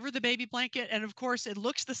gave her the baby blanket, and of course it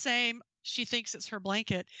looks the same. She thinks it's her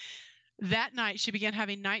blanket. That night, she began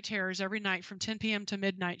having night terrors every night from 10 p.m. to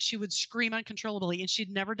midnight. She would scream uncontrollably, and she'd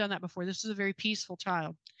never done that before. This was a very peaceful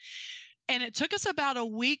child. And it took us about a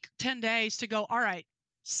week, 10 days to go, all right,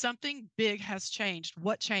 something big has changed.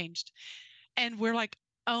 What changed? And we're like,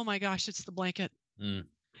 oh my gosh, it's the blanket.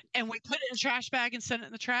 And we put it in a trash bag and sent it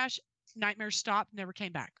in the trash. Nightmares stopped, never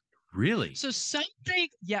came back. Really? So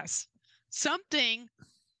something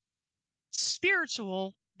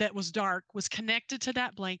spiritual that was dark was connected to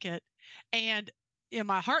that blanket. And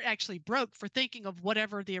my heart actually broke for thinking of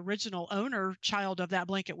whatever the original owner child of that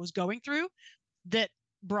blanket was going through that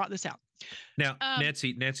brought this out. Now,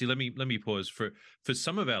 Nanci, let me pause for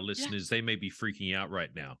some of our listeners. They may be freaking out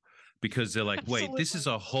right now because they're like, Absolutely. wait, this is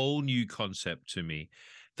a whole new concept to me,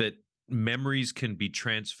 that memories can be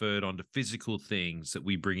transferred onto physical things that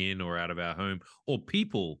we bring in or out of our home, or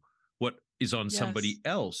people. What is on somebody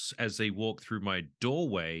else as they walk through my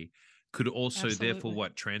doorway could also therefore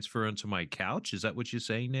transfer onto my couch. Is that what you're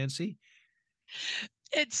saying, Nanci?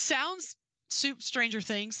 It sounds Stranger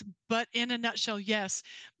Things, but in a nutshell, yes.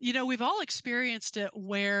 We've all experienced it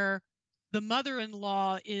where the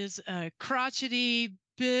mother-in-law is crotchety,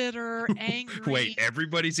 bitter, angry. Wait,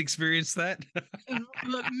 everybody's experienced that?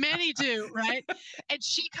 Look, many do, right? And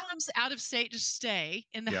she comes out of state to stay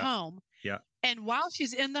in the home. Yeah. And while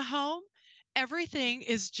she's in the home, everything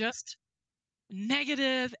is just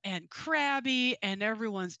negative and crabby, and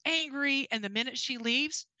everyone's angry. And the minute she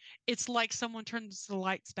leaves, it's like someone turns the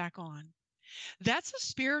lights back on. That's a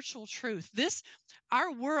spiritual truth.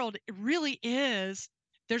 Our world really is,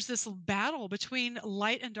 there's this battle between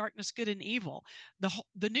light and darkness, good and evil.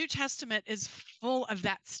 The New Testament is full of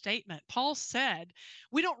that statement. Paul said,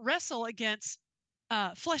 we don't wrestle against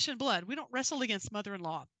flesh and blood. We don't wrestle against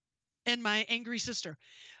mother-in-law and my angry sister,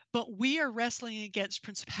 but we are wrestling against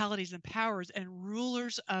principalities and powers and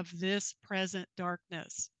rulers of this present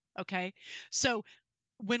darkness. Okay. So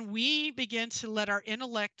when we begin to let our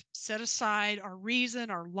intellect set aside our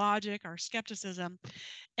reason, our logic, our skepticism,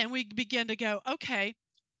 and we begin to go, okay,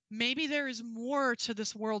 maybe there is more to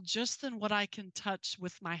this world just than what I can touch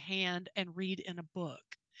with my hand and read in a book.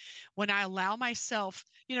 when I allow myself,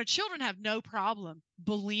 children have no problem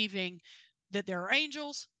believing that there are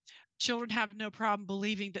angels. Children have no problem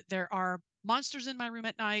believing that there are monsters in my room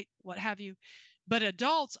at night, what have you. But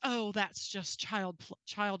adults, oh, that's just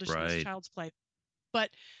childishness, Right. child's play. But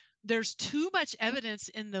there's too much evidence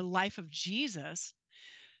in the life of Jesus,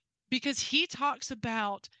 because he talks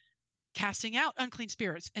about casting out unclean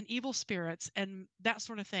spirits and evil spirits and that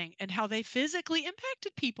sort of thing, and how they physically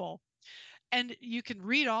impacted people. And you can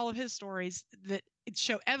read all of his stories that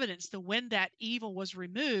show evidence that when that evil was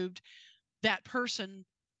removed, that person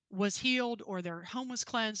was healed or their home was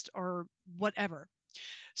cleansed or whatever.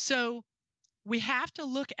 So we have to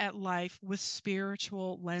look at life with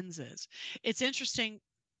spiritual lenses. It's interesting.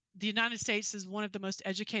 The United States is one of the most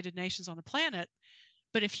educated nations on the planet.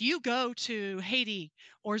 But if you go to Haiti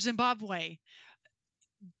or Zimbabwe,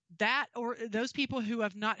 that or those people who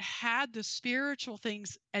have not had the spiritual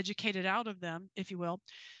things educated out of them, if you will,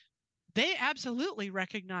 they absolutely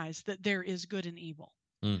recognize that there is good and evil.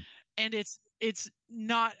 Mm. And it's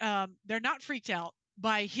not they're not freaked out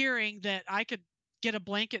by hearing that I could get a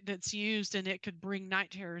blanket that's used and it could bring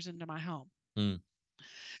night terrors into my home. Mm.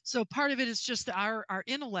 So part of it is just our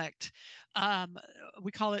intellect.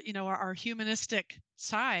 We call it, our humanistic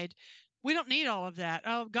side. We don't need all of that.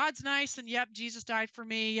 Oh, God's nice, and yep, Jesus died for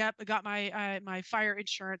me. Yep, I got my fire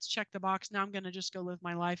insurance. Check the box. Now I'm going to just go live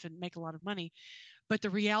my life and make a lot of money. But the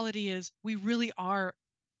reality is, we really are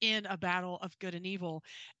in a battle of good and evil,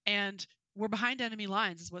 and we're behind enemy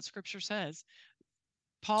lines, is what Scripture says.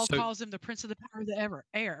 Paul So, calls him the prince of the power of the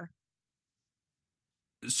air.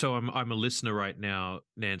 so I'm a listener right now,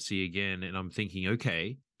 Nanci, again, and I'm thinking,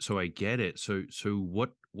 okay, so I get it. So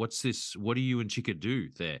what's this? What do you and Chica do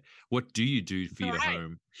there? What do you do for your Right.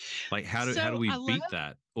 home? Like how do So we beat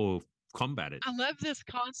that or combat it? I love this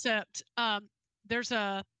concept. There's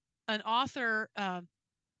an author,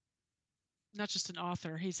 not just an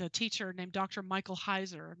author, he's a teacher named Dr. Michael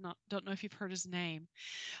Heiser. Don't know if you've heard his name.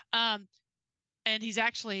 And he's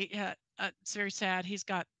actually, it's very sad. He's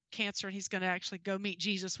got cancer and he's going to actually go meet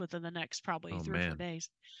Jesus within the next probably 3 or 4 days.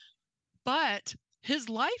 But his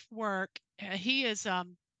life work, he is a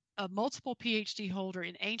multiple PhD holder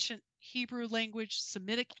in ancient Hebrew language,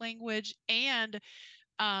 Semitic language, and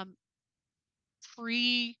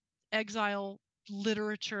pre-exile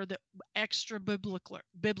literature, that extra biblical.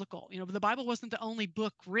 The Bible wasn't the only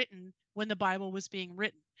book written when the Bible was being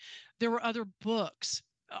written. There were other books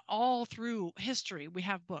all through history. We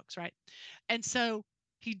have books, right? And so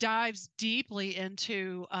he dives deeply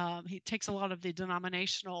into, he takes a lot of the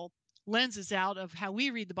denominational lenses out of how we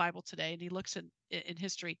read the Bible today, and he looks in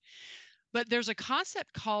history. But there's a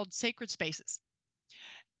concept called sacred spaces.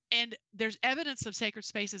 And there's evidence of sacred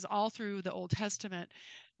spaces all through the Old Testament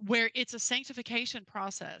where it's a sanctification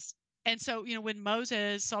process. And so, when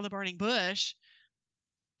Moses saw the burning bush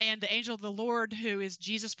and the angel of the Lord, who is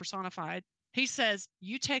Jesus personified, he says,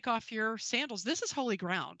 you take off your sandals. This is holy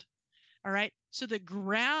ground. All right. So the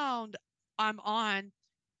ground I'm on,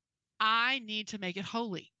 I need to make it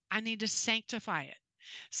holy. I need to sanctify it.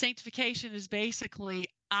 Sanctification is basically,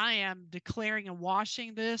 I am declaring and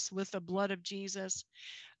washing this with the blood of Jesus.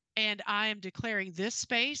 And I am declaring this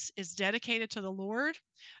space is dedicated to the Lord.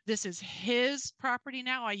 This is his property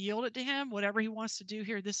now. I yield it to him. Whatever he wants to do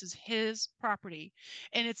here, this is his property.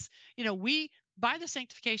 And it's, by the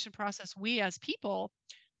sanctification process, we as people,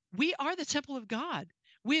 we are the temple of God.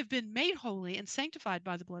 We have been made holy and sanctified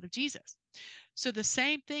by the blood of Jesus. So the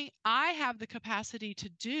same thing I have the capacity to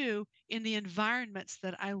do in the environments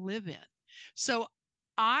that I live in. So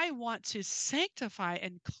I want to sanctify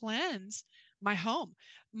and cleanse my home,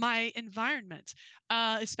 my environment,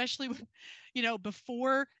 especially,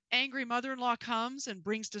 before angry mother-in-law comes and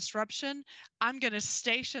brings disruption. I'm going to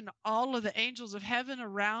station all of the angels of heaven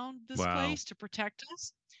around this place to protect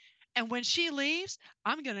us. And when she leaves,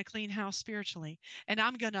 I'm going to clean house spiritually, and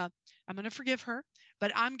I'm going to forgive her,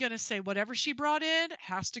 but I'm going to say whatever she brought in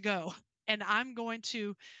has to go. And I'm going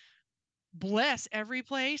to bless every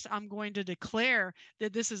place. I'm going to declare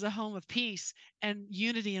that this is a home of peace and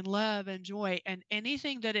unity and love and joy, and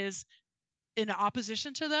anything that is in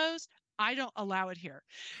opposition to those, I don't allow it here.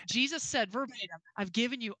 Jesus said verbatim, I've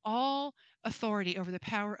given you all authority over the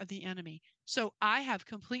power of the enemy. So I have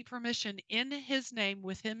complete permission in his name,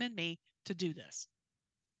 with him and me, to do this.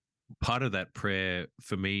 Part of that prayer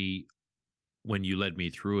for me, when you led me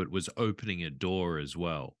through it, was opening a door as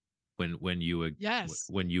well. When you were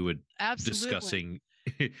Absolutely. discussing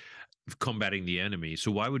combating the enemy. So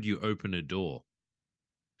why would you open a door?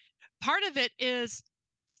 Part of it is,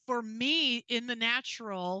 for me, in the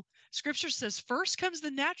natural, Scripture says first comes the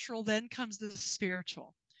natural, then comes the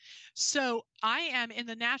spiritual. So I am in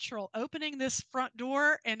the natural opening this front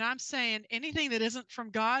door, and I'm saying anything that isn't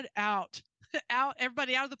from God out, out,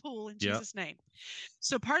 everybody out of the pool in Yeah. Jesus' name.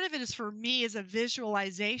 So part of it is for me is a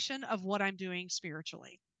visualization of what I'm doing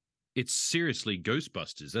spiritually. It's seriously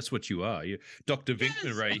Ghostbusters. That's what you are. You're Dr. Vinkman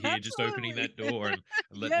Yes, right here, just opening absolutely. that door and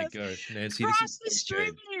letting it Yes. go. Nanci, this is Cross the good.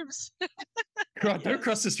 streams. Don't Yes.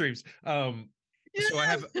 cross the streams. So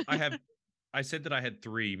Yes. I said that I had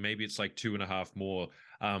three, maybe it's like two and a half more.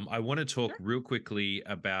 I want to talk Sure. real quickly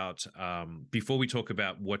about before we talk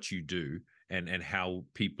about what you do and how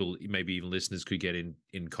people, maybe even listeners, could get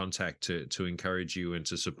in contact to encourage you and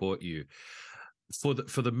to support you. For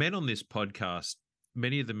the men on this podcast,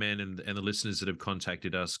 many of the men and the listeners that have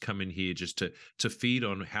contacted us come in here just to feed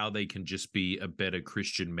on how they can just be a better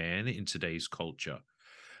Christian man in today's culture.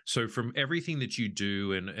 So from everything that you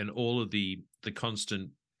do and all of the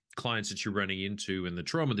constant clients that you're running into and the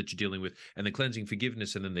trauma that you're dealing with and the cleansing,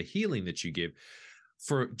 forgiveness, and then the healing that you give,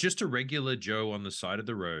 for just a regular Joe on the side of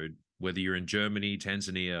the road, whether you're in Germany,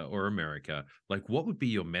 Tanzania, or America, like, what would be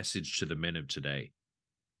your message to the men of today?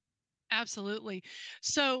 Absolutely.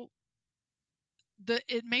 So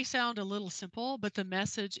it may sound a little simple, but the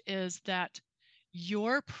message is that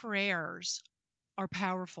your prayers are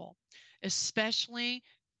powerful, especially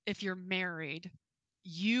if you're married.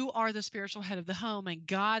 You are the spiritual head of the home, and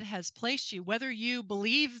God has placed you, whether you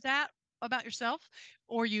believe that about yourself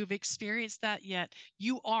or you've experienced that yet,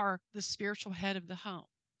 you are the spiritual head of the home.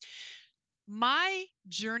 My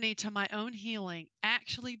journey to my own healing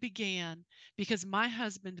actually began because my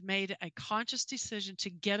husband made a conscious decision to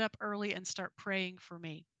get up early and start praying for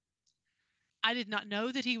me. I did not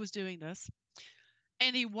know that he was doing this.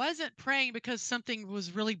 And he wasn't praying because something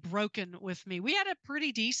was really broken with me. We had a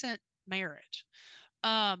pretty decent marriage.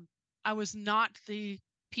 I was not the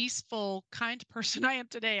peaceful, kind person I am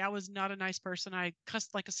today. I was not a nice person. I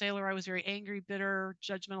cussed like a sailor. I was very angry, bitter,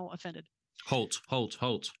 judgmental, offended. Halt.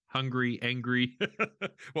 Hungry, angry.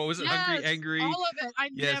 What was it? Hungry, Yes, angry. all of it. I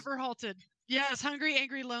Yes. never halted. Yes, hungry,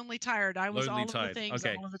 angry, lonely, tired. I was Lonely, all of the tired. things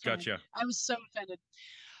Okay. all of the time. Gotcha. I was so offended.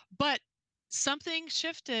 But something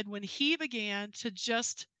shifted when he began to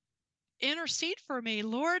just intercede for me.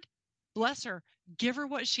 Lord, bless her. Give her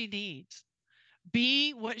what she needs.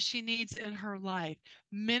 Be what she needs in her life.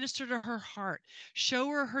 Minister to her heart. Show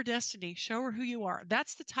her her destiny. Show her who you are.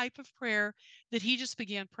 That's the type of prayer that he just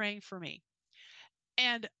began praying for me.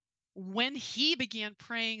 And when he began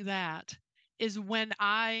praying that is when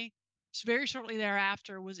I very shortly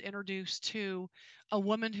thereafter was introduced to a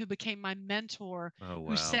woman who became my mentor, Oh, who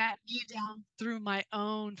wow. sat me down through my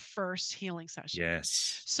own first healing session.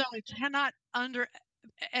 Yes. So I cannot underemphasize,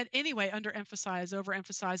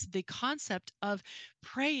 overemphasize the concept of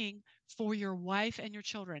praying for your wife and your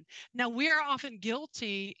children. Now, we are often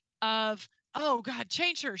guilty of, oh God,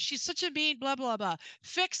 change her. She's such a mean, blah, blah, blah.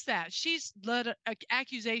 Fix that. She's led an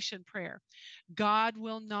accusation prayer. God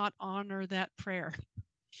will not honor that prayer.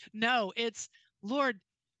 No, it's, Lord,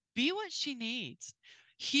 be what she needs.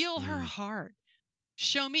 Heal her heart.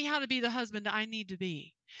 Show me how to be the husband I need to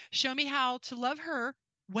be. Show me how to love her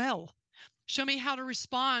well. Show me how to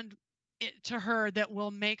respond to her that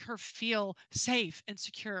will make her feel safe and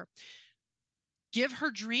secure. Give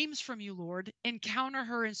her dreams from you, Lord. Encounter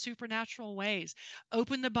her in supernatural ways.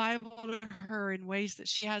 Open the Bible to her in ways that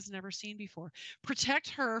she has never seen before. Protect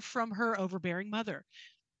her from her overbearing mother.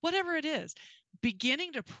 Whatever it is,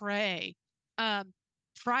 beginning to pray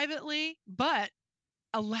privately, but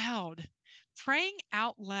aloud. Praying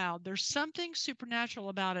out loud. There's something supernatural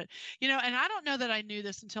about it. And I don't know that I knew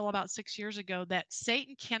this until about 6 years ago, that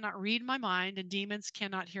Satan cannot read my mind and demons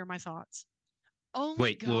cannot hear my thoughts. Only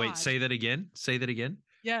Wait. God. Say that again. Say that again.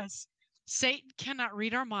 Yes. Satan cannot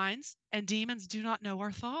read our minds and demons do not know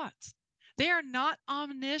our thoughts. They are not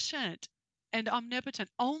omniscient and omnipotent.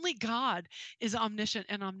 Only God is omniscient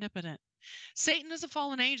and omnipotent. Satan is a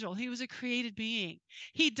fallen angel. He was a created being.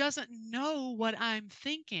 He doesn't know what I'm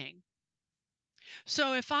thinking.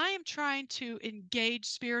 So if I am trying to engage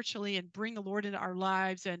spiritually and bring the Lord into our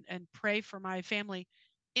lives and pray for my family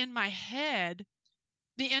in my head,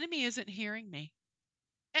 the enemy isn't hearing me.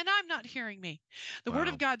 And I'm not hearing me. The word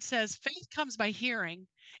of Wow. God says faith comes by hearing,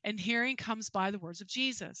 and hearing comes by the words of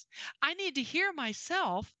Jesus. I need to hear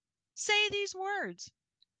myself say these words.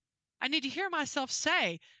 I need to hear myself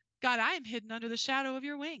say, God, I am hidden under the shadow of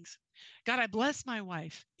your wings. God, I bless my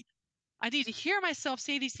wife. I need to hear myself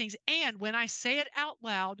say these things. And when I say it out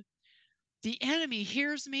loud, the enemy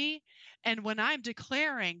hears me. And when I'm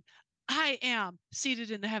declaring, I am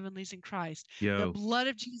seated in the heavenlies in Christ, the Yo. blood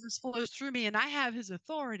of Jesus flows through me and I have his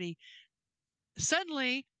authority.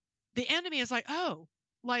 Suddenly, the enemy is like, oh,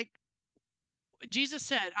 like, Jesus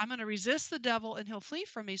said, I'm going to resist the devil and he'll flee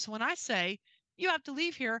from me. So when I say, you have to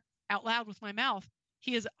leave here out loud with my mouth,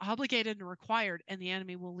 he is obligated and required, and the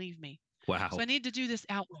enemy will leave me. So Wow. I need to do this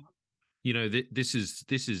out loud. You know, this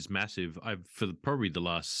is massive. I've for probably the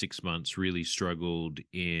last 6 months really struggled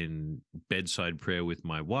in bedside prayer with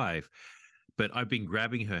my wife, but I've been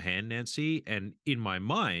grabbing her hand, Nancy, and in my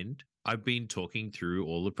mind, I've been talking through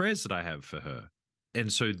all the prayers that I have for her.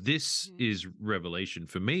 And so this Mhm. is revelation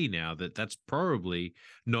for me now that that's probably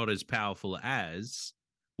not as powerful as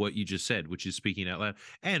what you just said, which is speaking out loud.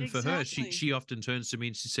 And for her, she Exactly. she often turns to me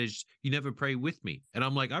and she says, "You never pray with me," and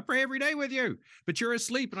I'm like, "I pray every day with you, but you're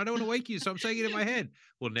asleep, and I don't want to wake you, so I'm saying it in my head."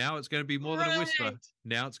 Well, now it's going to be more than a whisper. Right.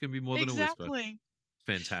 Now it's going to be more than a whisper. Exactly.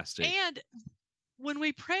 Fantastic. And when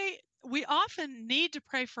we pray, we often need to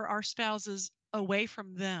pray for our spouses away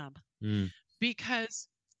from them, Mm, because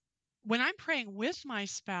when I'm praying with my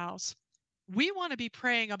spouse, we want to be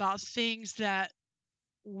praying about things that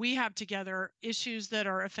we have together, issues that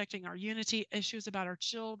are affecting our unity, issues about our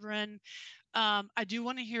children. I do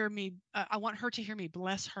want to hear me, I want her to hear me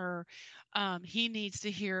bless her. He needs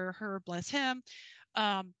to hear her bless him.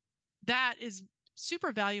 Um, that is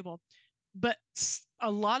super valuable. But a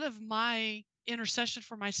lot of my intercession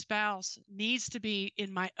for my spouse needs to be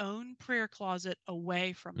in my own prayer closet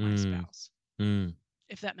away from my mm, spouse, mm.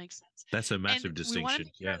 if that makes sense. That's a And massive we want to distinction.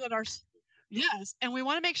 make sure Yeah. that yes, and we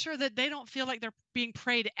want to make sure that they don't feel like they're being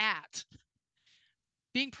prayed at.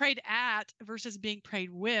 Being prayed at versus being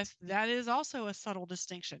prayed with, that is also a subtle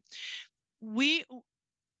distinction. We,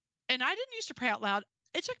 and I didn't used to pray out loud.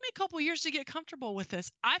 It took me a couple years to get comfortable with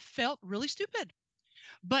this. I felt really stupid.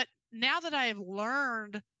 But now that I have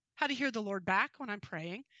learned how to hear the Lord back when I'm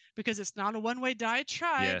praying, because it's not a one-way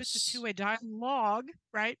diatribe, it's a Yes. two-way dialogue,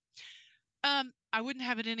 right? I wouldn't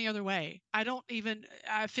have it any other way. I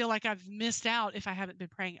feel like I've missed out if I haven't been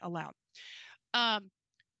praying aloud. Um,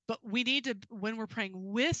 but we need to, when we're praying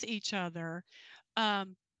with each other,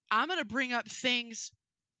 um, I'm going to bring up things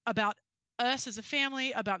about us as a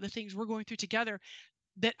family, about the things we're going through together,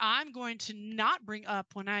 that I'm going to not bring up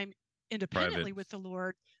when I'm Private. independently with the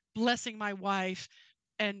Lord, blessing my wife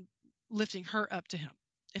and lifting her up to him,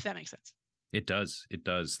 if that makes sense. It does. It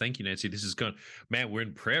does. Thank you, Nancy. This is gone. Man, we're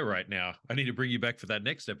in prayer right now. I need to bring you back for that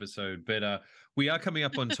next episode. But we are coming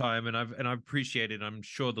up on time, and I appreciate it. I'm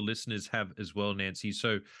sure the listeners have as well, Nancy.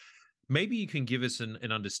 So maybe you can give us an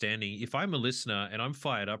understanding. If I'm a listener and I'm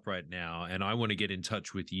fired up right now and I want to get in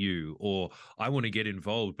touch with you, or I want to get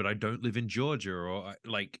involved, but I don't live in Georgia, or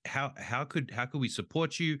like how could we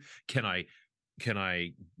support you? Can I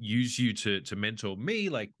use you to mentor me?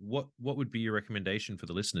 Like what would be your recommendation for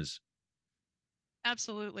the listeners?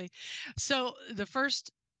 Absolutely. So the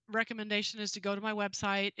first recommendation is to go to my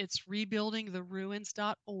website. It's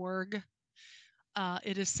rebuildingtheruins.org.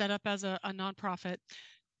 It is set up as a nonprofit.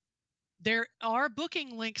 There are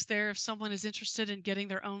booking links there if someone is interested in getting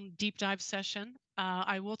their own deep dive session.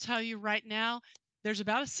 I will tell you right now, there's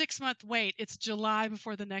about a 6-month wait. It's July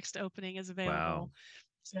before the next opening is Wow. available.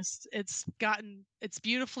 It's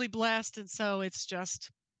beautifully blessed, and so it's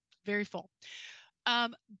just very full.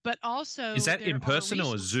 But Is also that in there are person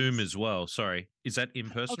or Zoom resources. as well? Sorry. Is that in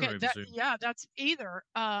person or Okay, over Zoom? that's either.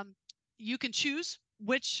 You can choose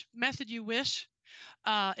which method you wish,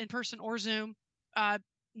 in person or Zoom. Uh,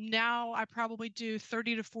 Now I probably do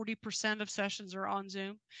 30 to 40% of sessions are on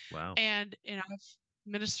Zoom, Wow. and I've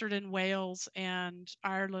ministered in Wales and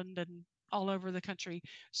Ireland and all over the country,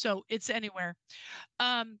 so it's anywhere.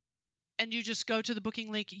 Um, and you just go to the booking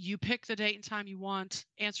link, you pick the date and time you want,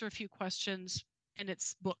 answer a few questions, and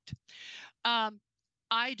it's booked. Um,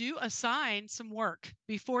 I do assign some work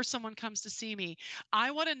before someone comes to see me.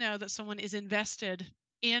 I want to know that someone is invested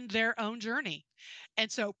in their own journey. And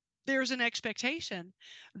so there's an expectation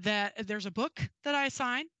that there's a book that I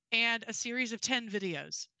assign and a series of 10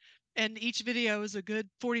 videos. And each video is a good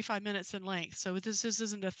 45 minutes in length. So this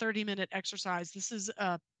isn't a 30-minute exercise. This is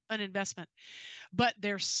an investment. But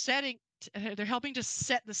they're helping to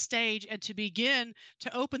set the stage and to begin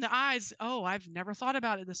to open the eyes. Oh, I've never thought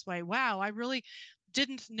about it this way. Wow, I really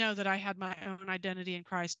didn't know that I had my own identity in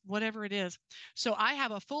Christ, whatever it is. So I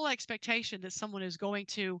have a full expectation that someone is going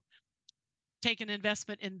to take an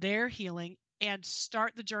investment in their healing and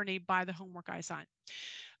start the journey by the homework I assign.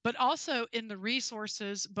 But also in the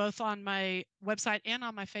resources, both on my website and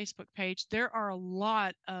on my Facebook page, there are a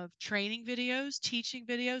lot of training videos, teaching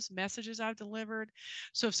videos, messages I've delivered.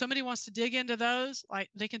 So if somebody wants to dig into those, like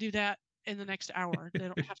they can do that in the next hour. They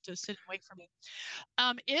don't have to sit and wait for me.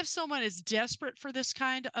 If someone is desperate for this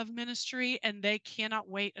kind of ministry and they cannot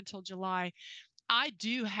wait until July, I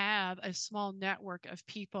do have a small network of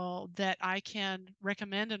people that I can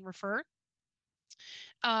recommend and refer.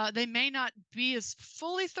 They may not be as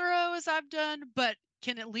fully thorough as I've done, but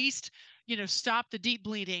can at least, stop the deep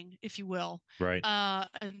bleeding, if you will, Right.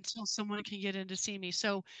 until someone can get in to see me.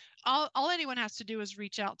 So all anyone has to do is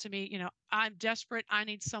reach out to me. I'm desperate. I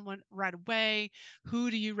need someone right away. Who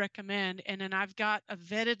do you recommend? And then I've got a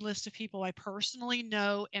vetted list of people I personally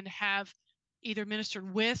know and have either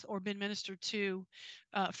ministered with or been ministered to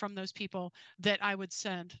from those people that I would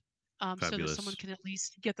send, so that someone Fabulous. can at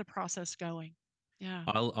least get the process going. Yeah.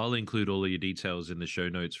 I'll include all of your details in the show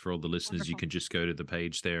notes for all the listeners. You Wonderful. can just go to the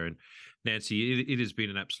page there. And Nanci, it has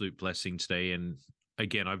been an absolute blessing today. And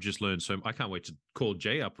again, I've just learned so. I can't wait to call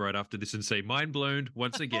Jay up right after this and say, mind blown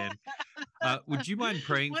once again. Would you mind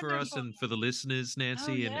praying for us Wonderful. and for the listeners, Oh,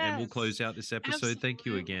 Nanci? And we'll yes. close out this episode. Thank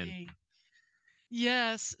you again. Absolutely.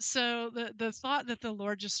 Yes. So the thought that the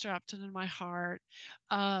Lord just dropped into my heart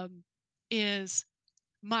um, is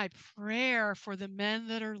my prayer for the men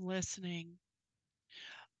that are listening,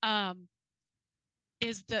 um,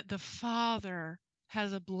 is that the Father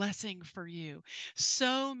has a blessing for you.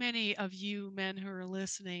 So many of you men who are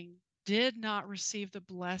listening did not receive the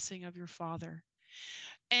blessing of your Father.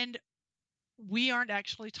 And we aren't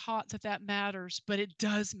actually taught that that matters, but it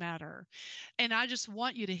does matter. And I just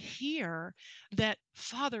want you to hear that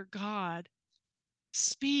Father God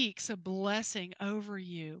speaks a blessing over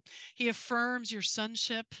you. He affirms your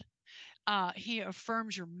sonship. He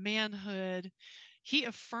affirms your manhood. He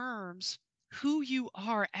affirms who you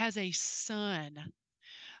are as a son.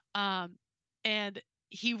 Um, and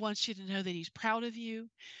he wants you to know that he's proud of you,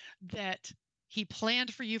 that he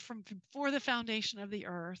planned for you from before the foundation of the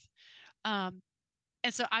earth. Um,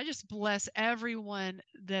 and so I just bless everyone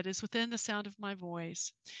that is within the sound of my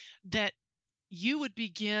voice, that you would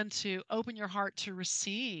begin to open your heart to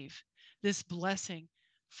receive this blessing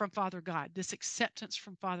from Father God, this acceptance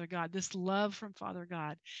from Father God, this love from Father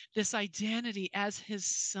God, this identity as his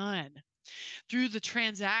son. Through the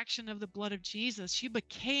transaction of the blood of Jesus, you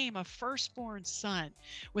became a firstborn son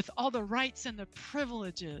with all the rights and the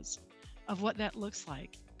privileges of what that looks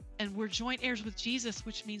like. And we're joint heirs with Jesus,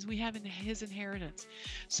 which means we have his inheritance.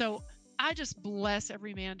 So I just bless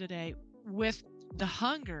every man today with the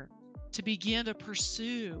hunger to begin to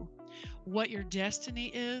pursue what your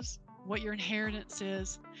destiny is, what your inheritance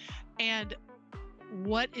is, and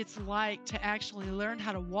what it's like to actually learn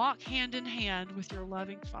how to walk hand in hand with your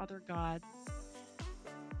loving Father God.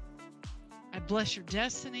 I bless your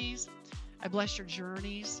destinies. I bless your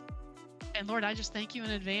journeys. And Lord, I just thank you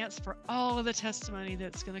in advance for all of the testimony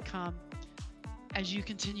that's going to come as you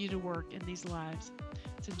continue to work in these lives.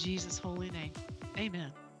 It's in Jesus' holy name.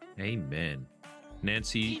 Amen. Amen.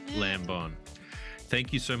 Nanci Lamborn,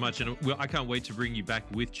 thank you so much. And I can't wait to bring you back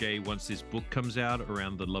with Jay once this book comes out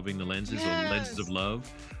around the Loving the Lenses, or Lenses of Love.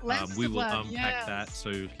 We will unpack that.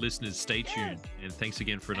 So listeners, stay tuned. And thanks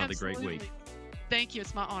again for another great week. Thank you.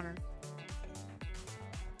 It's my honor.